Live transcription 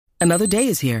Another day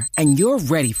is here, and you're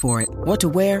ready for it. What to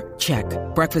wear? Check.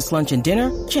 Breakfast, lunch, and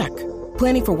dinner? Check.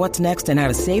 Planning for what's next and how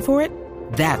to save for it?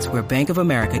 That's where Bank of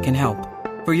America can help.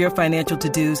 For your financial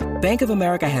to-dos, Bank of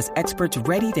America has experts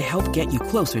ready to help get you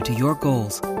closer to your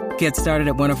goals. Get started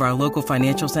at one of our local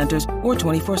financial centers or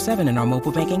 24/7 in our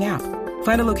mobile banking app.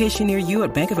 Find a location near you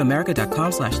at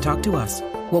bankofamerica.com/talktous.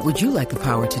 What would you like the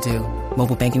power to do?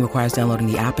 Mobile banking requires downloading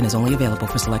the app and is only available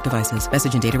for select devices.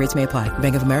 Message and data rates may apply.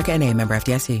 Bank of America N.A., member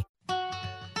FDIC.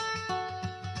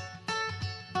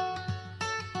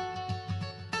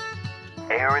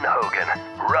 Aaron Hogan,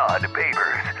 Rod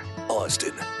Babers.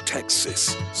 Austin,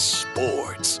 Texas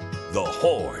Sports. The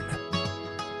Horn.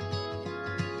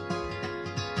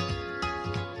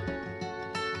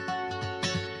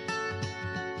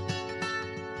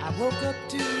 I woke up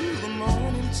to the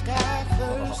morning sky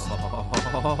first.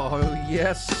 Oh,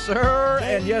 yes, sir,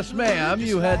 and yes, ma'am.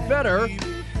 You had better.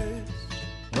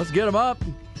 Let's get them up.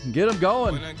 Get them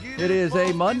going. It is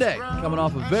a Monday, coming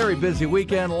off a very busy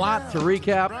weekend. Lot to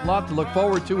recap, lot to look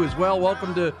forward to as well.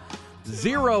 Welcome to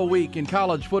 0 week in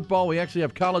college football. We actually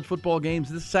have college football games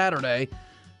this Saturday.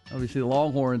 Obviously, the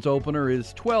Longhorns opener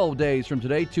is 12 days from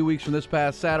today, 2 weeks from this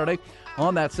past Saturday.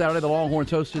 On that Saturday, the Longhorns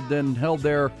hosted, then held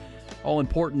their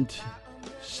all-important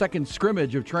second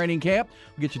scrimmage of training camp.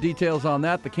 We'll get you details on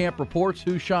that, the camp reports,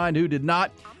 who shined, who did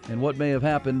not, and what may have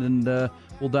happened, and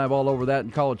we'll dive all over that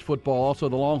in college football. Also,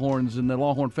 the Longhorns and the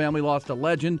Longhorn family lost a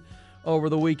legend over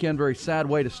the weekend. Very sad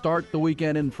way to start the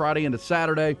weekend, in Friday into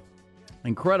Saturday.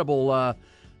 Incredible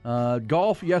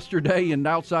golf yesterday and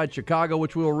outside Chicago,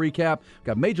 which we'll recap.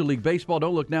 Got Major League Baseball.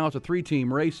 Don't look now. It's a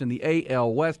 3-team race in the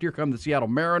AL West. Here come the Seattle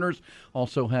Mariners.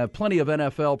 Also have plenty of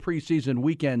NFL preseason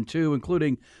weekend, too,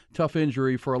 including tough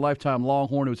injury for a lifetime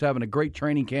Longhorn who's having a great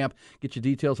training camp. Get you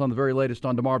details on the very latest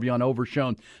on DeMarvion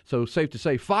Overshown. So safe to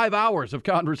say 5 hours of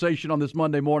conversation on this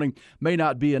Monday morning may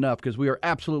not be enough because we are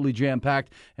absolutely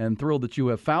jam-packed and thrilled that you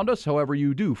have found us. However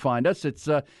you do find us, it's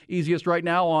easiest right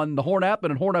now on the Horn app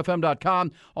and at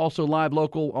hornfm.com. Also live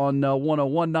local on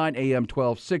 1019 AM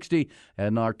 1260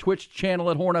 and our Twitch channel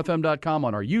at hornfm.com,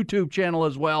 on our YouTube channel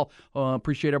as well.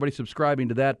 Appreciate everybody subscribing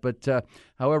to that. But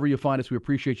however you find us, we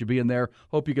appreciate you being there.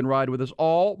 Hope you can ride with us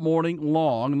all morning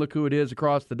long. And look who it is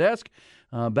across the desk.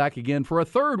 Back again for a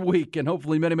third week and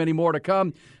hopefully many, many more to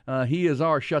come. He is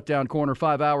our shutdown corner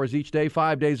 5 hours each day,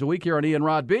 5 days a week here on Ian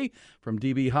Rod B from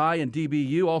DB High and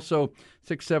DBU. Also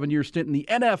 6-7 year stint in the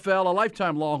NFL, a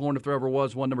lifetime Longhorn if there ever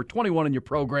was one. Number 21 in your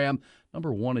program,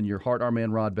 number 1 in your heart, our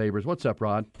man Rod Babers. What's up,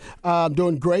 Rod? I'm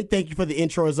doing great. Thank you for the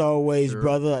intro as always,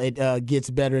 brother. It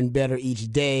gets better and better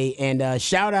each day. And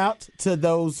shout out to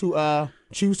those who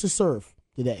choose to serve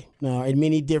today. Now, in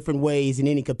many different ways, in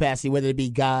any capacity, whether it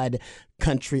be God,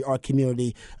 country, or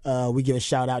community, we give a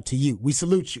shout out to you. We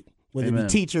salute you. Whether Amen. it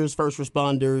be teachers, first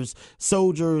responders,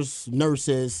 soldiers,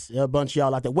 nurses, a bunch of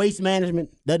y'all out there. Waste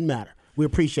management, doesn't matter. We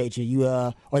appreciate you. You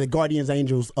are the guardians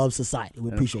angels of society.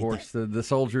 We appreciate that. Of course, the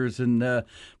soldiers and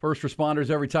first responders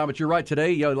every time. But you're right,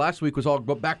 today, last week was all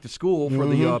back to school for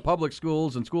the public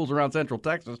schools and schools around Central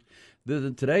Texas.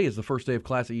 Today is the first day of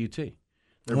class at UT.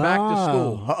 They're back to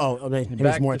school.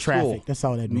 There's more traffic. School. That's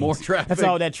all that means. More traffic. That's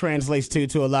all that translates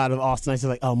to a lot of Austinites. It's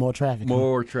like, more traffic.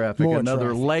 More traffic.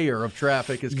 Another layer of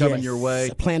traffic is coming your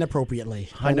way. Plan appropriately.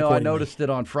 I know. I noticed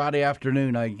it on Friday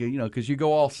afternoon. Because you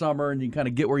go all summer and you kind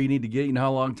of get where you need to get. You know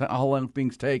how long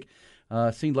things take.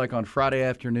 Seemed like on Friday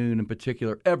afternoon in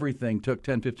particular, everything took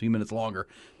 10, 15 minutes longer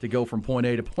to go from point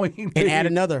A to point B. And add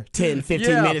another 10,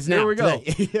 15 minutes now. Here we go.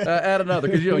 Add another.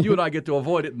 Because you and I get to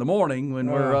avoid it in the morning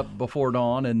when we're up before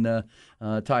dawn and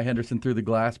Ty Henderson through the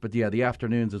glass. But, the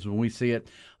afternoons is when we see it,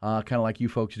 kind of like you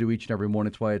folks do each and every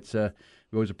morning. It's why it's we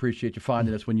always appreciate you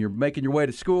finding us when you're making your way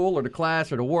to school or to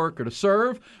class or to work or to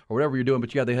serve or whatever you're doing.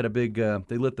 But, they had a big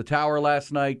they lit the tower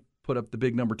last night. Put up the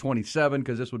big number 27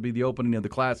 because this would be the opening of the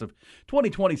class of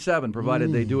 2027,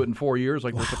 provided they do it in 4 years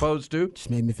like we're supposed to. Just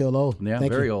made me feel old. Yeah,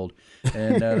 Thank very you. old.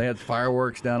 And they had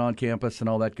fireworks down on campus and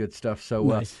all that good stuff. So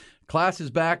nice. Class is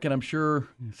back, and I'm sure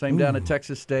same down at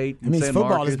Texas State. That means San football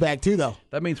Marcos. is back too, though.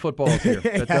 That means football is here.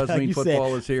 That does mean You football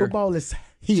said is here. Football is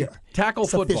here. Tackle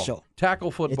It's football. official.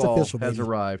 Tackle football official, has baby.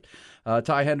 arrived.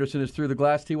 Ty Henderson is through the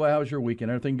glass. Ty, how was your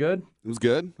weekend? Everything good? It was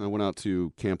good. I went out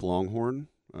to Camp Longhorn.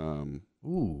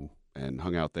 Ooh. And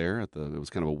hung out there it was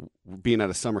kind of being at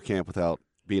a summer camp without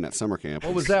being at summer camp.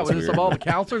 What was that? Was this of all the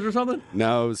counselors or something?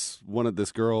 No, it was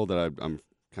this girl that I'm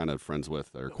kind of friends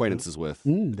with or acquaintances with.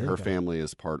 Her family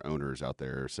is part owners out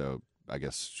there, so I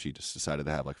guess she just decided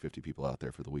to have like 50 people out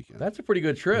there for the weekend. That's a pretty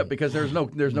good trip because there's no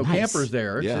Nice. campers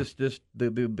there. It's Yeah. just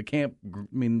the camp. I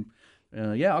mean,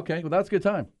 Yeah, okay. Well, that's a good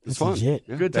time. It's fun. legit.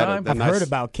 Yeah, Good that- time. that I've nice- heard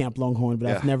about Camp Longhorn, but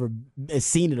I've never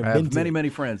seen it or I been have to many, it. many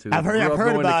friends who I've heard grew up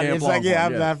going to about it. Camp It's like, yeah,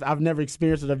 Longhorn, yes. I've never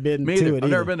experienced it. I've been Me to either. it. I've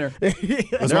never either. been there.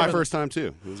 It was my first time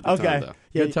too. It was a good Okay. time, though.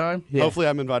 Yeah, Good time? Yeah. Hopefully,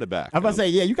 I'm invited back. I'm about to say,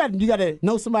 yeah, you got to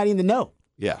know somebody in the know.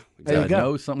 Yeah, There you exactly.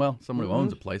 go. Know somebody who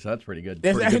owns a place. That's pretty good.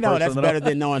 That's, Pretty good person that's to know. better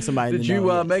than knowing somebody. Did in the you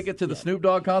know, yes. make it to the Snoop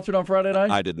Dogg concert on Friday night?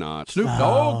 I did not. Snoop Oh,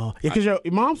 Dogg? yeah, because your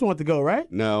mom's wanted to go, right?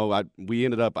 No,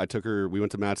 I took her. We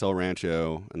went to Matt's El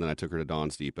Rancho, and then I took her to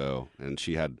Don's Depot, and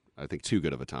she had, I think, too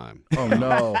good of a time. Oh,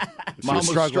 no. She Mom was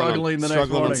struggling the next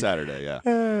struggling morning. on Saturday. Yeah.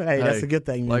 Hey, that's a good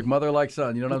thing, man. Like mother, like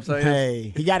son. You know what I'm saying?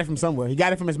 Hey, he got it from somewhere. He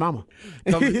got it from his mama.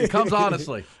 It comes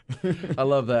honestly. I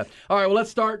love that. All right, well,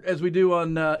 let's start as we do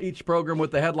on each program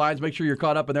with the headlines. Make sure you're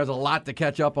caught up, and there's a lot to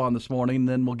catch up on this morning.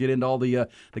 Then we'll get into all the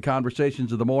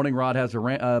conversations of the morning. Rod has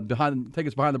take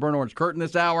us behind the burnt orange curtain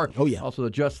this hour. Oh, yeah. Also,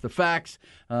 Just the Facts,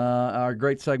 our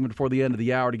great segment before the end of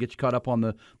the hour to get you caught up on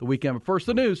the weekend. But first,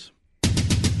 the news.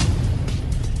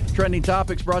 Trending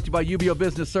topics brought to you by UBO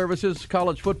Business Services.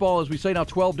 College football, as we say now,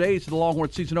 12 days to the Longhorn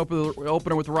season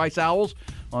opener with the Rice Owls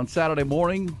on Saturday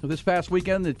morning. This past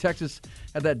weekend, the Texas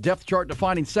had that depth chart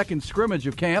defining second scrimmage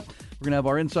of camp. We're going to have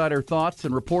our insider thoughts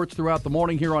and reports throughout the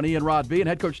morning here on Ian Rod B. And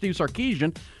head coach Steve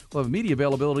Sarkisian will have media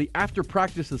availability after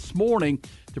practice this morning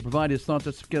to provide his thoughts.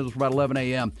 That's scheduled for about 11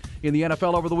 a.m. In the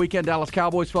NFL over the weekend, Dallas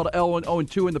Cowboys fell to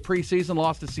 0-2 in the preseason,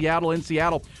 lost to Seattle in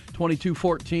Seattle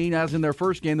 22-14. As in their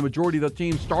first game, the majority of the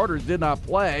team's starters did not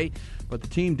play, but the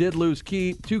team did lose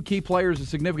two key players with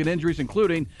significant injuries,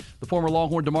 including the former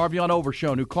Longhorn DeMarvion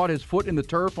Overshown, who caught his foot in the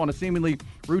turf on a seemingly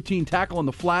routine tackle in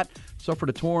the flat, suffered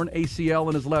a torn ACL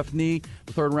in his left knee.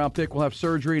 The third-round pick will have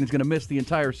surgery and is going to miss the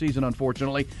entire season,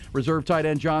 unfortunately. Reserve tight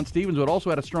end John Stevens, who had also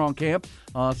had a strong camp,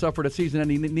 suffered a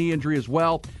season-ending knee injury as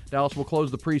well. Dallas will close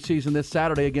the preseason this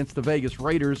Saturday against the Vegas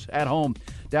Raiders at home.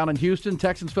 Down in Houston,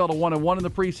 Texans fell to 1-1 in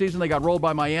the preseason. They got rolled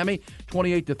by Miami,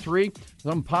 28-3.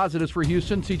 Some positives for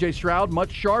Houston. C.J. Stroud,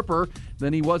 much sharper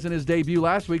than he was in his debut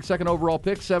last week. Second overall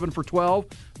pick, 7 for 12.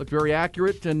 Looked very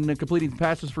accurate and completing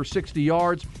passes for 60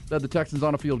 yards. Led the Texans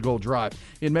on a field goal drive.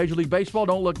 In Major League Baseball,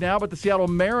 don't look now, but the Seattle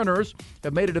Mariners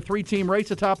have made it a 3-team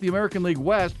race atop the American League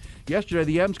West. Yesterday,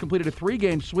 the M's completed a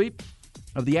 3-game sweep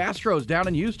of the Astros down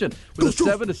in Houston with a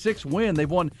 7-6 win. They've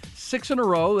won 6 in a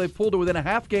row. They've pulled it within a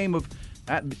half game of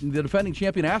the defending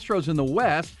champion Astros in the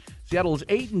West. Seattle is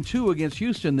 8-2 against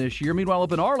Houston this year. Meanwhile,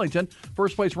 up in Arlington,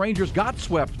 first-place Rangers got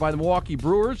swept by the Milwaukee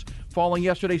Brewers, falling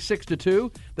yesterday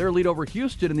 6-2. Their lead over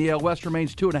Houston in the AL West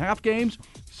remains 2.5 games.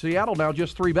 Seattle now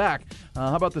just 3 back.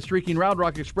 How about the streaking Round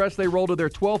Rock Express? They rolled to their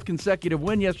 12th consecutive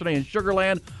win yesterday in Sugar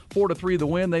Land, 4-3 the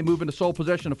win. They move into sole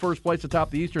possession of first place atop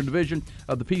the Eastern Division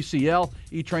of the PCL.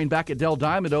 E-Train back at Dell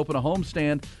Diamond to open a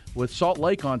homestand with Salt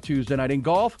Lake on Tuesday night. In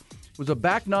golf, was a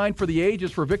back nine for the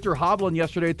ages for Victor Hovland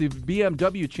yesterday at the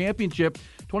BMW Championship.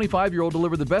 25-year-old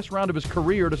delivered the best round of his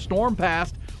career to storm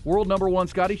past world number 1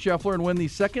 Scotty Scheffler and win the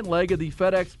second leg of the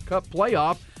FedEx Cup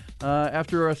playoff.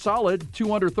 After a solid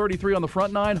 2 under 33 on the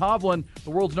front nine, Hovland,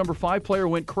 the world's number 5 player,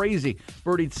 went crazy.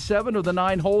 Birdied 7 of the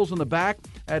 9 holes in the back,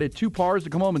 added 2 pars to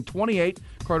come home in 28,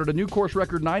 carted a new course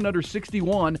record 9 under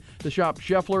 61 to shop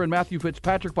Scheffler and Matthew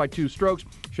Fitzpatrick by 2 strokes.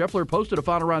 Scheffler posted a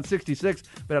final round 66,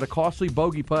 but had a costly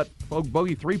bogey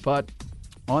 3-putt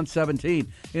on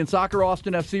 17. In soccer,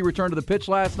 Austin FC returned to the pitch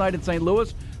last night in St.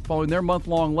 Louis following their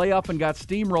month-long layoff and got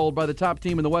steamrolled by the top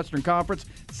team in the Western Conference,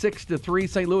 6-3.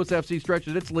 St. Louis FC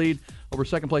stretches its lead over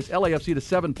second place LAFC to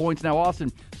 7 points. Now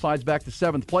Austin slides back to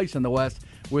 7th place in the West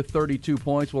with 32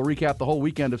 points. We'll recap the whole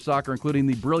weekend of soccer, including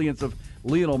the brilliance of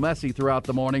Lionel Messi throughout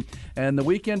the morning. And the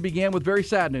weekend began with very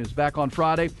sad news. Back on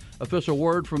Friday, official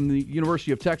word from the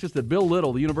University of Texas that Bill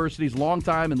Little, the university's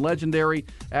longtime and legendary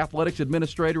athletics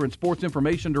administrator and sports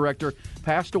information director,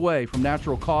 passed away from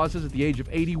natural causes at the age of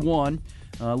 81.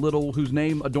 Little, whose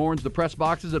name adorns the press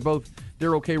boxes at both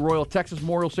Darrell K. Royal Texas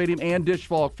Memorial Stadium and Disch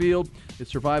Falk Field, is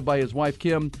survived by his wife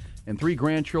Kim and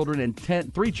 3 children and 10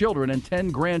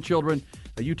 grandchildren.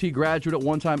 A UT graduate, at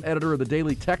one-time editor of the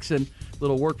Daily Texan.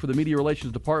 Little worked for the Media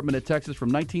Relations Department at Texas from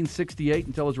 1968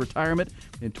 until his retirement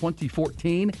in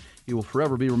 2014. He will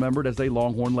forever be remembered as a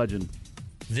Longhorn legend.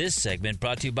 This segment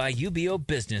brought to you by UBO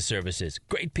Business Services.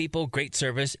 Great people, great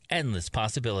service, endless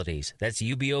possibilities. That's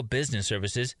UBO Business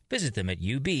Services. Visit them at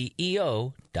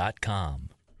ubeo.com.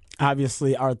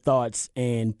 Obviously, our thoughts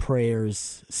and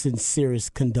prayers,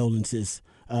 sincerest condolences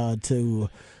to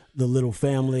the Little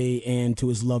family and to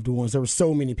his loved ones. There were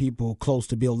so many people close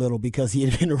to Bill Little because he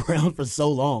had been around for so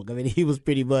long. I mean, he was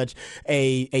pretty much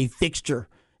a fixture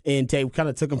and kind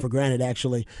of took him for granted,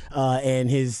 actually, and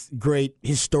his great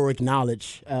historic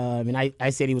knowledge. I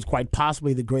said he was quite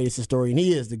possibly the greatest historian.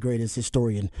 He is the greatest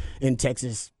historian in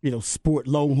Texas,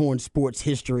 Longhorn sports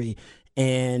history.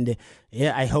 And,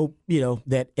 yeah, I hope,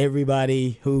 that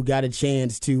everybody who got a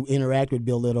chance to interact with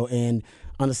Bill Little, and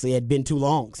honestly, it had been too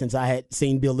long since I had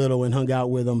seen Bill Little and hung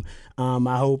out with him.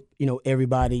 I hope,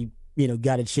 everybody,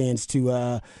 got a chance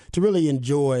to really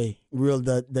enjoy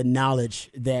the knowledge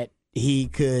that he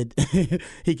could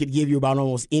give you about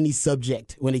almost any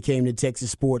subject when it came to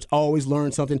Texas sports. Always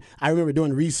learn something. I remember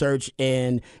doing research,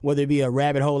 and whether it be a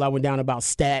rabbit hole I went down about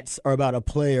stats or about a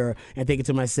player, and thinking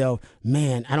to myself,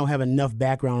 man, I don't have enough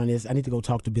background on this. I need to go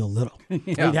talk to Bill Little. I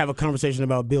need to have a conversation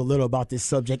about Bill Little about this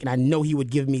subject, and I know he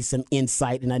would give me some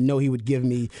insight, and I know he would give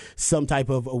me some type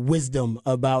of wisdom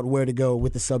about where to go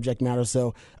with the subject matter.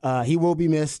 So he will be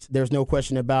missed. There's no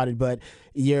question about it, but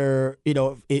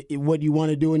what you want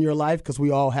to do in your life, because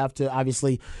we all have to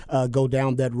obviously go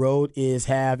down that road, is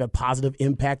have a positive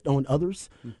impact on others,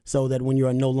 so that when you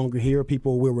are no longer here,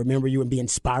 people will remember you and be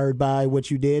inspired by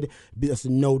what you did. Because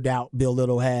no doubt Bill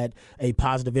Little had a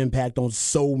positive impact on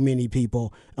so many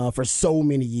people for so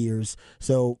many years.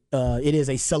 So it is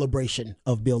a celebration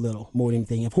of Bill Little more than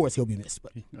anything. Of course, he'll be missed.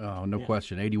 But no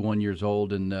question. 81 years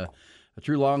old, and a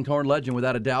true Longhorn legend,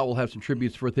 without a doubt. We'll have some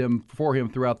tributes for him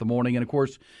throughout the morning. And, of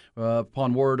course,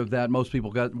 upon word of that, most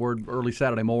people got word early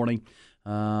Saturday morning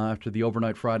after the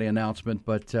overnight Friday announcement.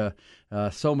 But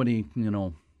so many,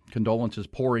 condolences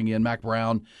pouring in. Mack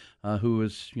Brown, who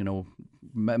is,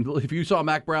 if you saw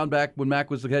Mack Brown back when Mack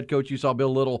was the head coach, you saw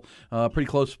Bill Little pretty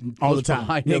close all the time.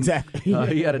 Behind him. Exactly.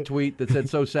 He had a tweet that said,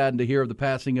 "So saddened to hear of the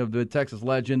passing of the Texas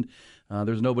legend.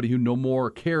 There's nobody who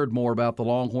cared more about the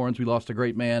Longhorns. We lost a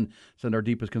great man. Send our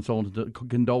deepest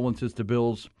condolences to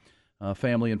Bill's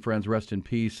family and friends. Rest in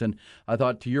peace." And I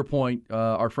thought, to your point,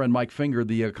 our friend Mike Finger,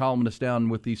 the columnist down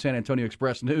with the San Antonio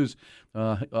Express-News,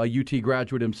 a UT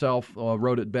graduate himself,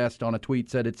 wrote it best on a tweet,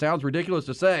 said, "It sounds ridiculous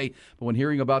to say, but when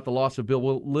hearing about the loss of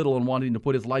Bill Little and wanting to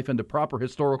put his life into proper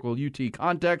historical UT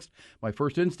context, my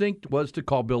first instinct was to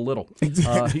call Bill Little."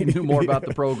 Exactly. He knew more about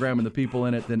the program and the people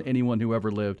in it than anyone who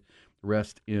ever lived.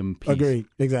 Rest in peace. Agreed.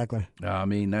 Exactly.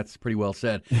 That's pretty well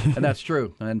said. And that's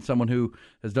true. And someone who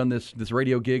has done this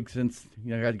radio gig since,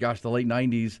 the late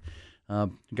 90s,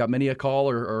 got many a call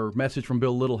or message from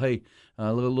Bill Little. Hey,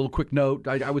 a little quick note.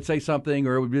 I would say something,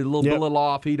 or it would be a little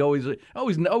off. He'd always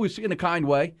in a kind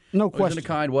way. No question. In a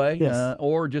kind way. Yes.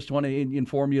 Or just want to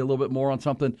inform you a little bit more on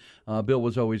something. Bill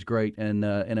was always great, and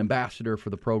an ambassador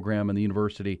for the program and the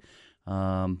university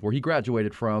where he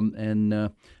graduated from,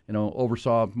 and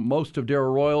oversaw most of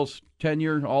Darrell Royals'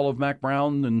 tenure, all of Mack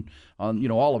Brown, and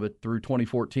all of it through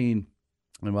 2014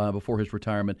 before his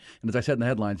retirement. And as I said in the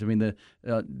headlines, I mean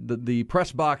the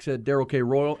press box at Darrell K.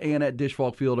 Royal and at Disch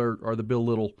Falk Field are the Bill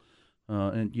Little.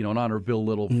 In honor of Bill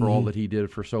Little for all that he did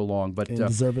for so long, but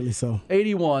deservedly so.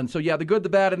 81. So yeah, the good, the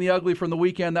bad, and the ugly from the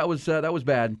weekend. That was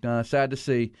bad. Sad to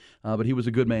see, but he was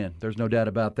a good man. There's no doubt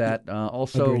about that.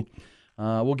 Also.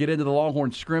 We'll get into the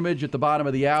Longhorn scrimmage at the bottom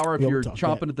of the hour. If you're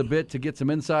chomping at the bit to get some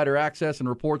insider access and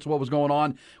reports of what was going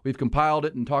on, we've compiled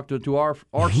it and talked to our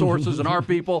sources and our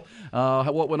people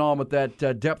what went on with that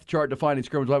depth chart defining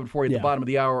scrimmage. We'll have it for you at the bottom of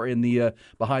the hour in the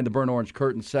Behind the Burnt Orange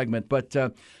Curtain segment. But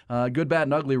good, bad,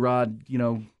 and ugly, Rod.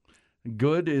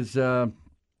 Good is,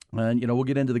 we'll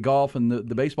get into the golf and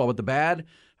the baseball. But the bad,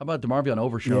 how about DeMarvion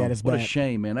Overshown? Yeah, that's what bad. A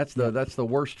shame, man. That's the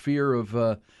worst fear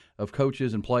of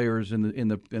coaches and players in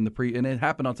the pre, and it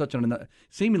happened on such a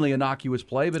seemingly innocuous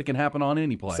play, but it can happen on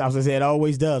any play. So I was gonna say, it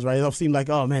always does, right? It'll seem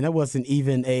like, oh man, that wasn't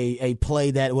even a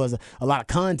play that was a lot of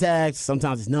contact.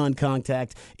 Sometimes it's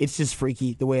non-contact. It's just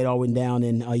freaky the way it all went down,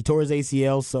 and he tore his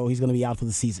ACL, so he's gonna be out for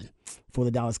the season for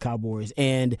the Dallas Cowboys.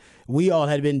 And we all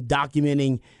had been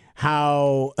documenting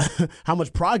how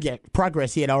much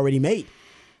progress he had already made.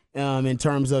 In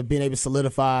terms of being able to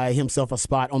solidify himself a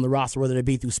spot on the roster, whether it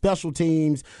be through special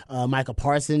teams. Micah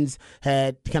Parsons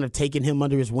had kind of taken him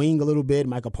under his wing a little bit.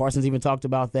 Micah Parsons even talked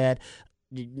about that.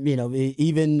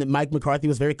 Even Mike McCarthy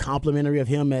was very complimentary of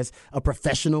him as a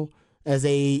professional, as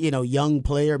a young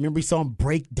player. Remember, we saw him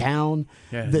break down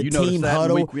the team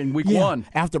huddle in week one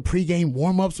after pregame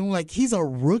warmups. I'm like, he's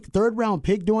a third round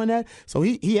pick doing that. So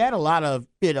he had a lot of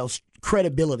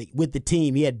credibility with the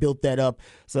team. He had built that up.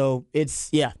 So it's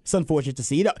unfortunate to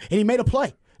see. And he made a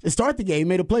play. to start the game. He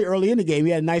made a play early in the game.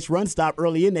 He had a nice run stop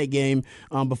early in that game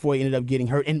before he ended up getting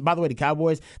hurt. And by the way, the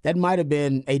Cowboys, that might have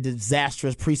been a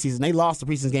disastrous preseason. They lost the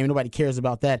preseason game. Nobody cares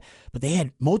about that. But they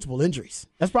had multiple injuries.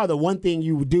 That's probably the one thing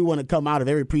you do want to come out of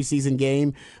every preseason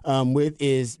game with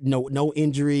is no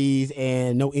injuries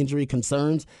and no injury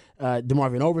concerns.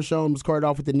 DeMarvion Overshown was carted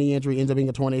off with the knee injury, ends up being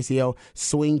a torn ACL.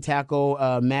 Swing tackle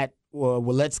Matt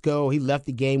Let's-Go. He left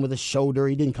the game with a shoulder.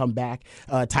 He didn't come back.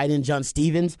 Tight end John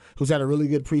Stevens, who's had a really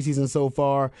good preseason so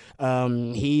far,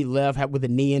 he left with a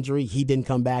knee injury. He didn't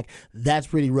come back. That's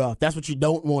pretty rough. That's what you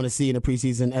don't want to see in a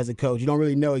preseason as a coach. You don't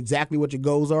really know exactly what your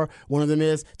goals are. One of them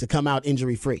is to come out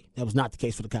injury-free. That was not the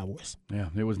case for the Cowboys. Yeah,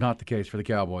 it was not the case for the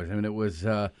Cowboys. I mean, it was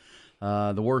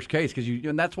the worst case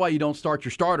and that's why you don't start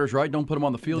your starters, right? Don't put them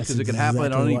on the field because it can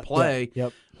happen on any play.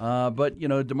 Yep. But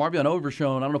DeMarvion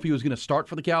Overshown, I don't know if he was going to start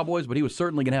for the Cowboys, but he was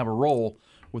certainly going to have a role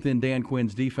within Dan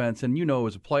Quinn's defense. And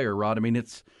as a player, Rod, I mean,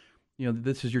 it's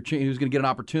this is your chance. He was going to get an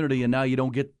opportunity, and now you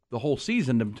don't get the whole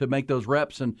season to make those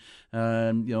reps and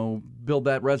build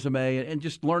that resume and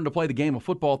just learn to play the game of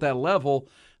football at that level.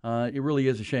 It really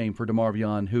is a shame for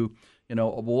DeMarvion, who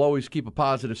will always keep a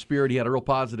positive spirit. He had a real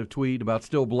positive tweet about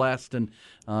still blessed, and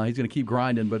he's going to keep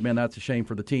grinding. But, man, that's a shame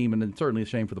for the team, and certainly a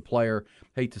shame for the player.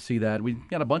 Hate to see that. We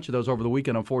got a bunch of those over the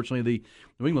weekend. Unfortunately, the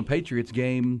New England Patriots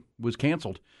game was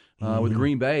canceled with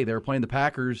Green Bay. They were playing the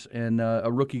Packers, and a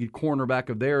rookie cornerback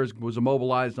of theirs was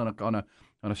immobilized on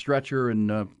a stretcher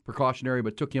and precautionary,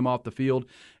 but took him off the field.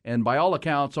 And by all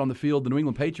accounts on the field, the New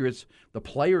England Patriots, the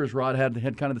players, Rod,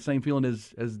 had kind of the same feeling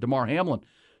as DeMar Hamlin.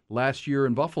 Last year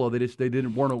in Buffalo, they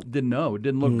didn't know. It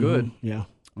didn't look good. Yeah.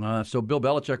 So Bill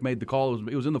Belichick made the call.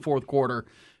 It was in the fourth quarter,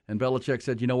 and Belichick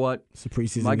said, "You know what? It's the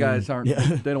preseason. My guys aren't. Yeah.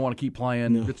 They don't want to keep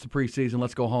playing. Yeah. It's the preseason.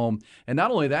 Let's go home." And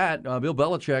not only that, Bill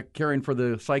Belichick, caring for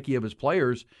the psyche of his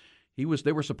players, they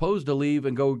were supposed to leave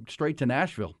and go straight to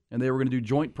Nashville, and they were going to do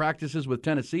joint practices with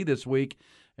Tennessee this week,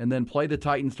 and then play the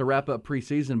Titans to wrap up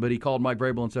preseason. But he called Mike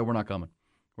Vrabel and said, "We're not coming.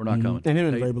 We're not coming." And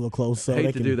him and Vrabel are close. So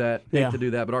hate to do that,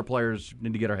 but our players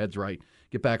need to get our heads right,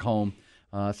 get back home.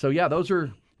 Those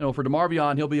are, for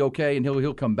DeMarvion, he'll be okay and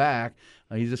he'll come back.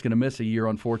 He's just going to miss a year,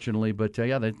 unfortunately. But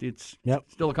it's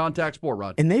still a contact sport,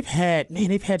 Rod. And they've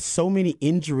had so many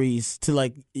injuries to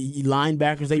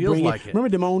linebackers. They bring in. Remember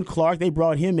Damone Clark? They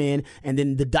brought him in, and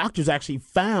then the doctors actually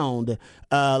found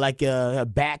a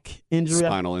back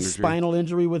injury, spinal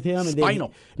injury with him. And then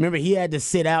remember he had to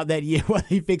sit out that year while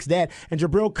he fixed that. And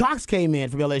Jabril Cox came in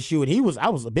from LSU, and I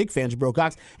was a big fan of Jabril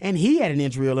Cox, and he had an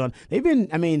injury early on.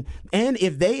 And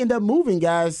if they end up moving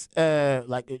guys,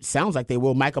 it sounds like they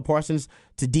will, Micah Parsons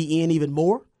to DN even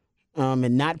more,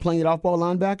 and not playing it off-ball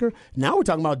linebacker. Now we're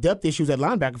talking about depth issues at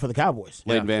linebacker for the Cowboys.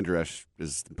 Leighton Vander Esch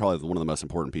is probably one of the most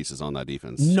important pieces on that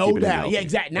defense. No doubt. Yeah,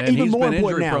 exactly. Now, even more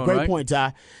important now. Great point,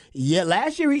 Ty. Yeah,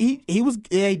 last year he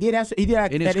did have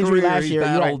that injury last year.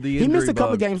 Right. He missed a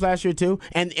couple of games last year too,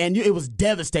 and it was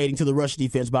devastating to the rush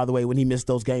defense. By the way, when he missed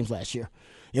those games last year,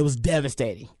 it was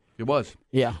devastating. It was.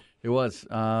 Yeah. It was.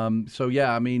 So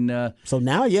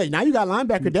now you got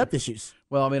linebacker depth issues.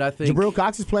 Well, I think Jabril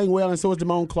Cox is playing well, and so is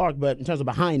Damone Clark. But in terms of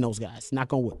behind those guys, not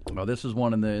going to work. Well, this is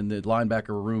one in the linebacker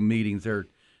room meetings. They're,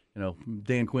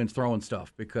 Dan Quinn's throwing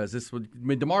stuff because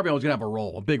DeMarvion was going to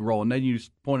have a big role, and then you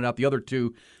just pointed out the other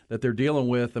two that they're dealing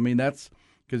with. That's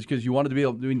because you wanted to be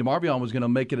able. DeMarvion was going to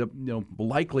make it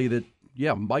likely that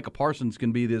Micah Parsons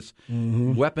can be this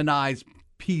weaponized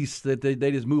piece that they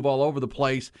just move all over the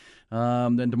place.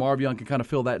 Then DeMarvion can kind of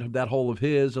fill that hole of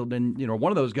his. So then,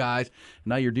 one of those guys,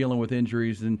 now you're dealing with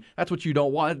injuries, and that's what you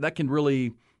don't want. That can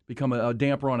really become a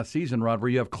damper on a season, Rod, where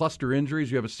you have cluster injuries.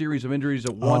 You have a series of injuries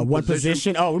at one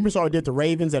position. Oh, we saw it did the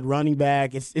Ravens at running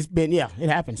back. It's been, it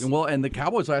happens. And the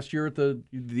Cowboys last year at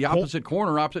the opposite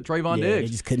corner, opposite Trayvon Diggs.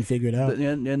 They just couldn't figure it out.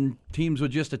 And teams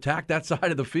would just attack that side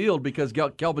of the field because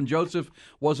Kelvin Joseph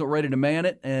wasn't ready to man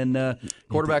it, and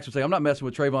quarterbacks would say, "I'm not messing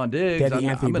with Trayvon Diggs." The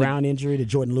Anthony Brown injury, the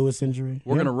Jordan Lewis injury.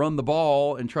 We're going to run the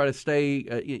ball and try to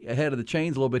stay ahead of the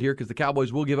chains a little bit here because the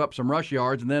Cowboys will give up some rush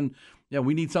yards, and then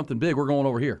we need something big. We're going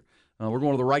over here. We're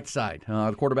going to the right side,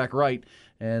 the quarterback right,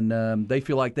 and they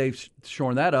feel like they've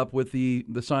shorn that up with the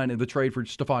sign of the trade for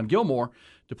Stephon Gilmore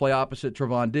to play opposite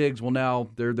Trayvon Diggs. Well, now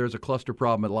there's a cluster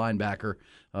problem at linebacker,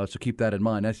 so keep that in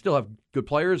mind. I still have good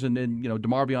players, and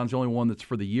DeMarvion's the only one that's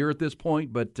for the year at this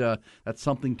point, but that's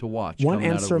something to watch. One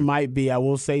answer might be, I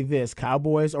will say this,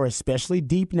 Cowboys are especially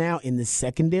deep now in the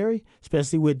secondary,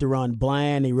 especially with Deron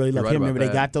Bland. They really love him. Remember,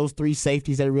 they got those three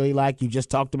safeties they really like. You just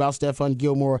talked about Stephon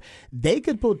Gilmore. They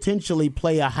could potentially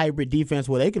play a hybrid defense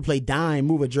where they could play dime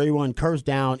move a Draymond Curse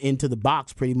down into the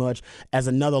box pretty much as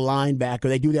another linebacker.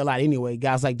 They do that a lot anyway,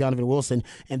 guys like Donovan Wilson,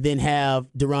 and then have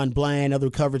Deron Bland, other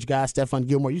coverage guys, Stephon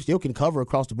Gilmore. You still can cover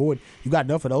across the board. You got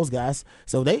enough of those guys.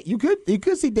 So you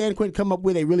could see Dan Quinn come up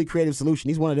with a really creative solution.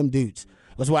 He's one of them dudes.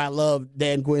 That's why I love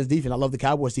Dan Quinn's defense. I love the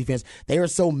Cowboys defense. They are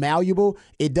so malleable.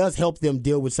 It does help them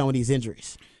deal with some of these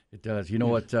injuries. It does. You know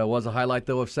what was a highlight,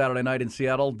 though, of Saturday night in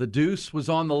Seattle? The Deuce was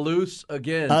on the loose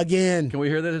again. Again. Can we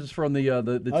hear this? This is from the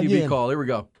TV call. Here we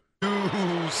go.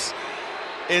 Deuce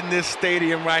in this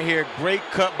stadium right here. Great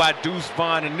cut by Deuce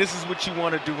Vaughn, and this is what you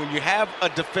want to do when you have a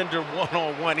defender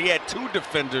one-on-one. He had two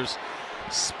defenders,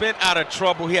 spent out of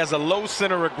trouble. He has a low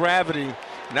center of gravity,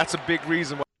 and that's a big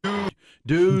reason why.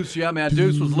 Deuce, yeah, man.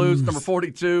 Deuce was loose, number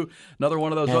 42. Another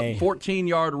one of those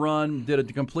 14-yard run. Did a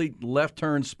complete left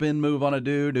turn spin move on a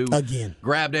dude who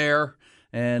grabbed air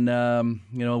and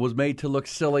was made to look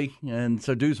silly. And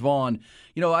so Deuce Vaughn,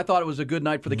 I thought it was a good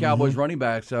night for the Cowboys running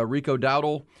backs. Rico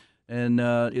Dowdle and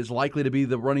is likely to be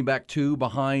the running back 2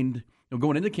 behind.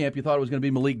 Going into camp, you thought it was going to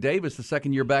be Malik Davis, the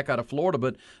second year back out of Florida,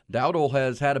 but Dowdle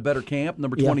has had a better camp,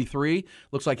 number 23.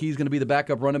 Looks like he's going to be the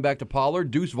backup running back to Pollard.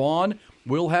 Deuce Vaughn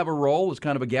will have a role as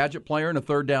kind of a gadget player and a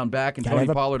third down back. And Tony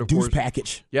Pollard, of course. Deuce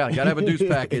package. Yeah, got to have a deuce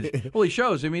package. Well, he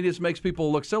shows. I mean, this makes people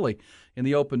look silly in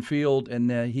the open field,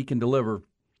 and he can deliver.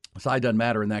 Size doesn't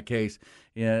matter in that case.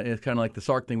 Yeah, it's kind of like the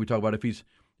Sark thing we talk about. If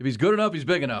he's good enough, he's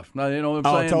big enough. Now, you know what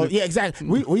I'm saying? Totally. Yeah, exactly.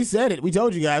 We said it. We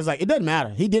told you guys, it doesn't matter.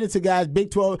 He did it to guys, Big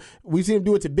 12. We've seen him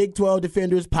do it to Big 12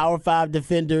 defenders, Power 5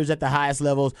 defenders at the highest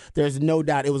levels. There's no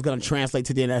doubt it was going to translate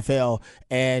to the NFL.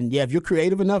 And, yeah, if you're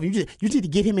creative enough, you just need to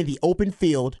get him in the open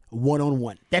field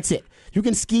one-on-one. That's it. You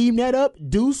can scheme that up.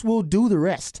 Deuce will do the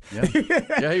rest. Yeah,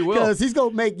 he will. Because he's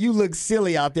going to make you look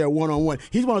silly out there one-on-one.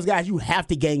 He's one of those guys you have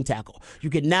to gang tackle. You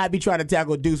cannot be trying to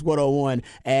tackle Deuce one-on-one.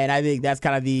 And I think that's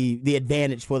kind of the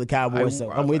advantage for the Cowboys.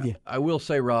 So I'm with you. I will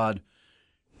say, Rod,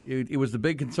 it was the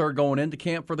big concern going into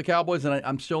camp for the Cowboys, and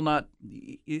I'm still not.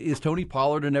 Is Tony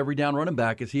Pollard an every down running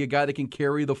back? Is he a guy that can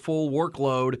carry the full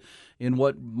workload in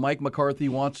what Mike McCarthy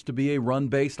wants to be a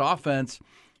run-based offense?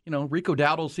 Rico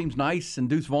Dowdle seems nice, and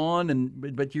Deuce Vaughn,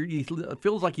 but it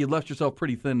feels like you left yourself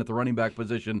pretty thin at the running back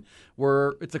position,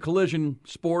 where it's a collision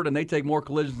sport, and they take more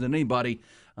collisions than anybody.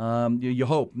 You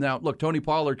hope. Now, look, Tony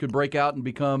Pollard could break out and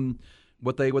become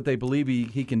what they believe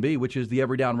he can be, which is the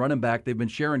every down running back. They've been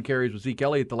sharing carries with Zeke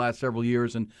Elliott the last several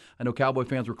years, and I know Cowboy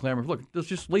fans were clamoring, look, let's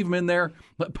just leave him in there.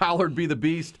 Let Pollard be the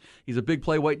beast. He's a big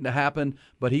play waiting to happen,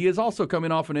 but he is also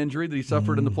coming off an injury that he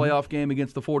suffered in the playoff game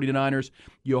against the 49ers.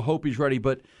 You hope he's ready,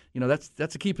 but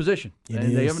that's a key position,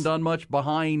 and they haven't done much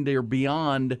behind or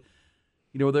beyond.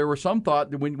 There were some thought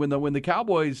that when the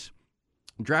Cowboys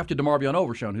drafted DeMarvion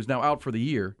Overshown, who's now out for the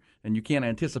year, and you can't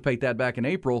anticipate that back in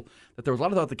April, that there was a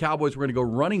lot of thought the Cowboys were going to go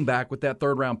running back with that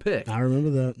third-round pick. I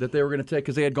remember that. That they were going to take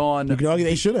because they had gone. You could argue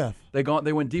they should have. They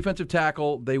went defensive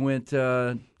tackle. They went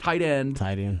tight end.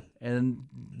 And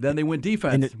then they went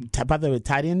defense. And by the way,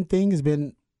 tight end thing has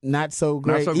been not so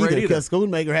great either because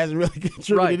Schoonmaker hasn't really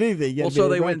contributed anything. Well, so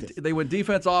they went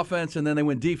defense, offense, and then they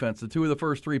went defense. The two of the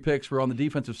first 3 picks were on the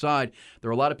defensive side. There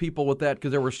were a lot of people with that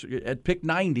because there were at pick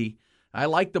 90. I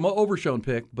liked the Overshown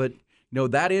pick, but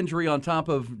that injury on top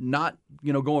of not,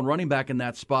 going running back in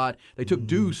that spot. They took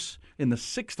Deuce in the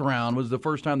 6th round was the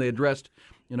first time they addressed,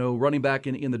 running back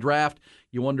in the draft.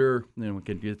 You wonder,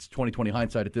 it's 20/20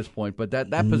 hindsight at this point, but that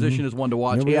position is one to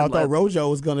watch. I thought Rojo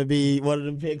was going to be one of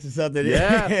them picks or something.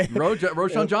 Yeah,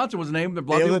 Roschon Johnson was named. It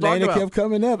was a name that kept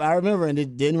coming up. I remember, and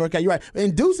it didn't work out. You're right.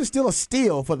 And Deuce is still a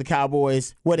steal for the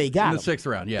Cowboys where they got him. In the 6th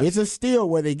round, yeah. It's a steal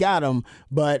where they got him,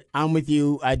 but I'm with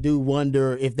you. I do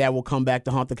wonder if that will come back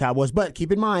to haunt the Cowboys. But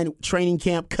keep in mind, training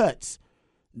camp cuts.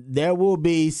 There will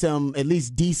be some at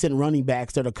least decent running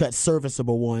backs that are cut,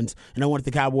 serviceable ones. And I wonder if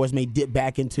the Cowboys may dip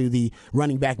back into the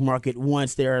running back market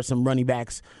once there are some running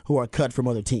backs who are cut from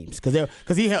other teams.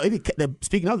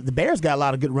 Speaking of, the Bears got a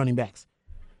lot of good running backs.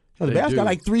 The Bears got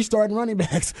like 3 starting running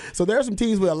backs. So there are some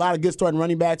teams with a lot of good starting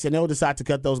running backs, and they'll decide to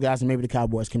cut those guys, and maybe the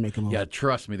Cowboys can make them on. Yeah,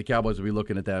 trust me, the Cowboys will be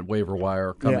looking at that waiver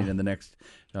wire coming in the next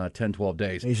 10, 12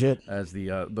 days. They should. As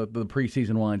the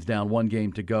preseason winds down, 1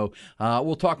 game to go.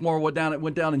 We'll talk more what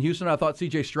went down in Houston. I thought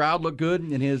C.J. Stroud looked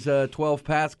good in his 12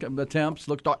 pass attempts,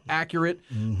 looked accurate.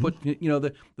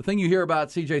 The thing you hear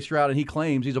about C.J. Stroud, and he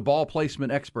claims he's a ball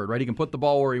placement expert, right? He can put the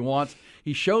ball where he wants.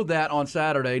 He showed that on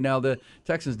Saturday. Now, the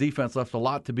Texans defense left a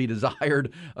lot to be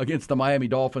desired against the Miami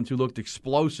Dolphins, who looked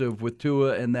explosive with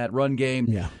Tua in that run game.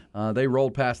 Yeah. They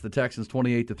rolled past the Texans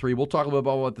 28-3. We'll talk a little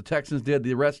about what the Texans did,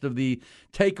 the rest of the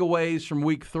takeaways from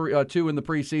week 2 in the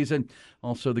preseason,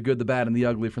 also the good, the bad, and the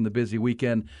ugly from the busy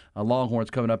weekend.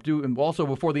 Longhorns coming up. And also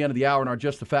before the end of the hour in our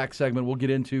Just the Facts segment, we'll get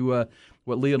into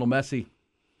what Lionel Messi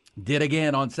did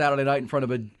again on Saturday night in front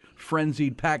of a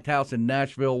frenzied, packed house in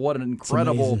Nashville. What an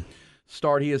incredible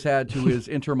start he has had to his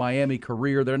Inter-Miami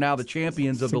career. They're now the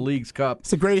champions of the League's Cup.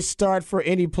 It's the greatest start for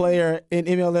any player in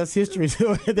MLS history,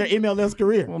 their MLS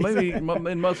career. Well, maybe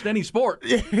in most any sport,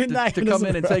 to come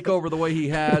in and take over the way he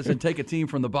has and take a team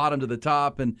from the bottom to the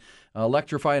top and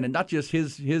electrifying, and not just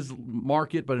his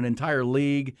market, but an entire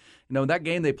league. That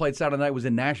game they played Saturday night was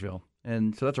in Nashville,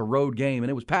 and so that's a road game, and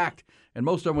it was packed. And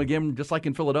most of them, again, just like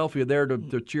in Philadelphia, there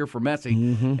to cheer for Messi.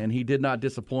 And he did not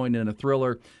disappoint in a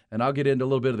thriller. And I'll get into a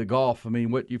little bit of the golf. I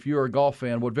mean, if you're a golf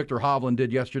fan, what Viktor Hovland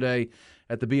did yesterday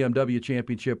at the BMW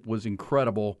Championship was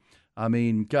incredible. I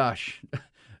mean, gosh,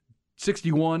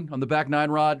 61 on the back nine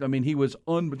rod. I mean, he was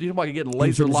like getting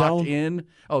laser locked in.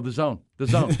 Oh, the zone.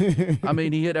 I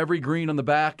mean, he hit every green on the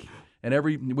back. And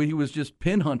he was just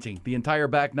pin hunting the entire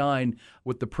back nine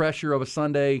with the pressure of a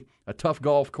Sunday, a tough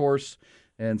golf course.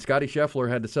 And Scotty Scheffler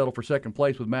had to settle for second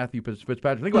place with Matthew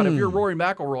Fitzpatrick. Think about it. If you're Rory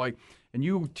McIlroy and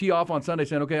you tee off on Sunday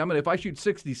saying, okay, if I shoot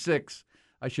 66,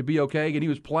 I should be okay. And he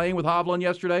was playing with Hovland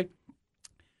yesterday.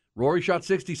 Rory shot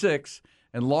 66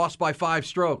 and lost by 5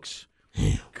 strokes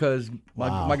because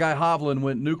my guy Hovland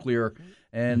went nuclear.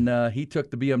 And he took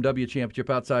the BMW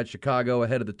Championship outside Chicago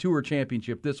ahead of the Tour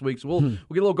Championship this week. So we'll get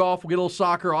a little golf, we'll get a little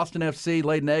soccer. Austin FC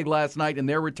laid an egg last night in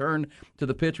their return to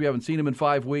the pitch. We haven't seen them in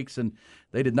 5 weeks, and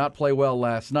they did not play well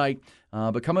last night.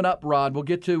 But coming up, Rod, we'll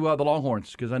get to the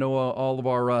Longhorns because I know all of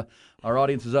our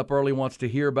audience is up early, wants to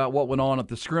hear about what went on at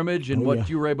the scrimmage and what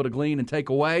you were able to glean and take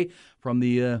away from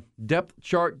the depth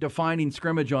chart defining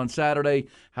scrimmage on Saturday.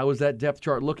 How is that depth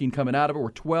chart looking coming out of it?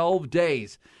 We're 12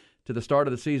 days to the start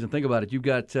of the season. Think about it. You've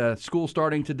got school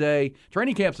starting today.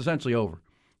 Training camp's essentially over.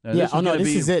 This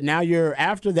is it. Now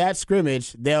after that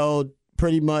scrimmage, they'll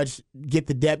pretty much get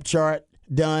the depth chart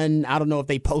done. I don't know if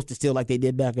they post it still like they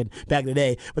did back in the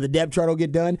day, but the depth chart will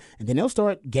get done, and then they'll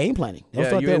start game planning. They'll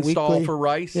start you install weekly, for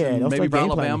Rice and maybe for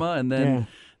Alabama, and then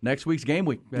next week's game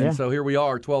week. And so here we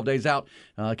are, 12 days out,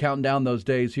 counting down those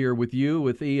days here with you,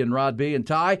 with E and Rod B and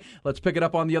Ty. Let's pick it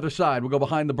up on the other side. We'll go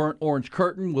behind the burnt orange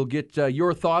curtain. We'll get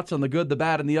your thoughts on the good, the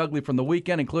bad, and the ugly from the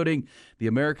weekend, including the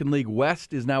American League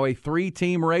West is now a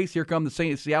 3-team race. Here come the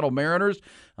Seattle Mariners.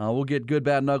 We'll get good,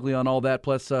 bad, and ugly on all that,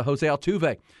 plus Jose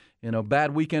Altuve.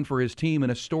 Bad weekend for his team, an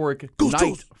historic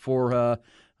night for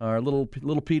our little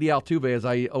Petey Altuve, as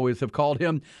I always have called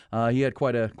him. He had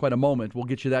quite a moment. We'll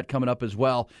get you that coming up as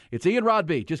well. It's Ian Rod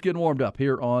B, just getting warmed up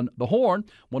here on The Horn,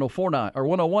 104.9 or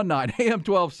 101.9 AM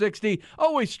 1260.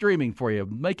 Always streaming for you.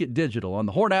 Make it digital on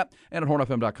the Horn app and at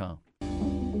hornfm.com.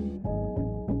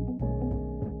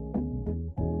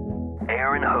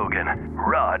 Aaron Hogan,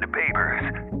 Rod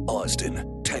Babers.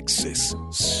 Austin, Texas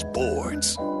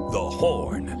Sports. The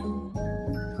Horn.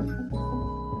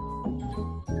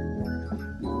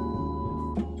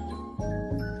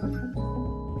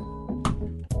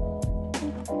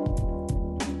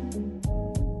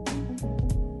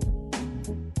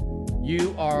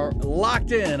 You are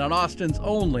locked in on Austin's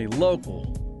only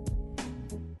local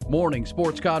morning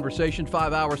sports conversation.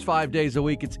 5 hours, 5 days a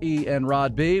week. It's E and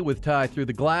Rod B with Ty through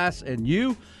the glass and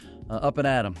you up and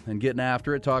at 'em and getting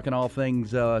after it, talking all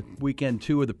things weekend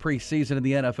 2 of the preseason in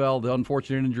the NFL, the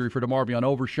unfortunate injury for DeMarvion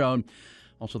Overshown,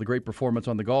 also the great performance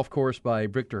on the golf course by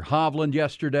Viktor Hovland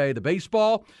yesterday, the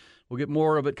baseball. We'll get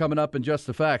more of it coming up in just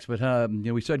the facts. But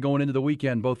we said going into the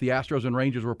weekend, both the Astros and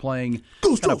Rangers were playing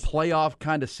kind of playoff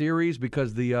kind of series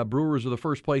because the Brewers are the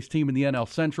first place team in the NL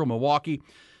Central, Milwaukee,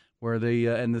 where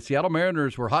and the Seattle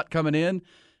Mariners were hot coming in,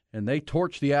 and they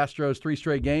torched the Astros 3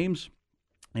 straight games.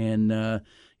 And the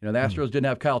Astros didn't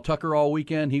have Kyle Tucker all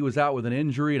weekend. He was out with an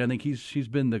injury, and I think he's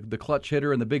been the clutch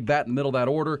hitter and the big bat in the middle of that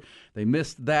order. They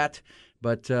missed that.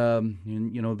 But,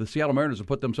 the Seattle Mariners have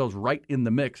put themselves right in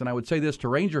the mix. And I would say this to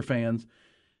Ranger fans.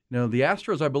 The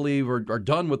Astros, I believe, are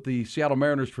done with the Seattle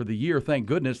Mariners for the year. Thank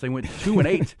goodness. They went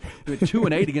 2-8. They went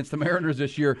 2-8 against the Mariners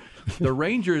this year. The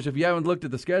Rangers, if you haven't looked at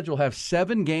the schedule, have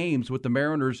 7 games with the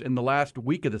Mariners in the last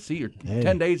week of the season,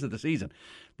 10 days of the season.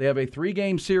 They have a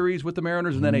 3-game series with the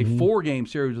Mariners and then a 4-game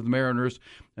series with the Mariners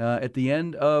at the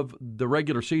end of the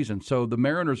regular season. So the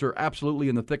Mariners are absolutely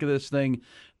in the thick of this thing.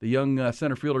 The young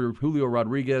center fielder Julio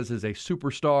Rodriguez is a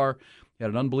superstar. He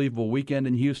had an unbelievable weekend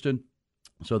in Houston.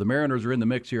 So the Mariners are in the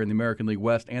mix here in the American League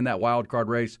West and that wild card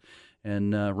race.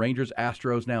 And Rangers,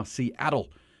 Astros, now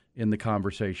Seattle in the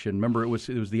conversation. Remember, it was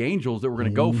the Angels that were going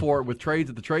to go for it with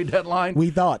trades at the trade deadline. We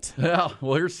thought.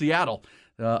 Well, here's Seattle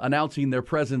announcing their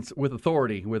presence with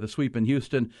authority with a sweep in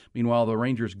Houston. Meanwhile, the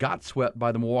Rangers got swept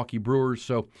by the Milwaukee Brewers,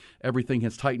 so everything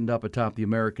has tightened up atop the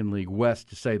American League West,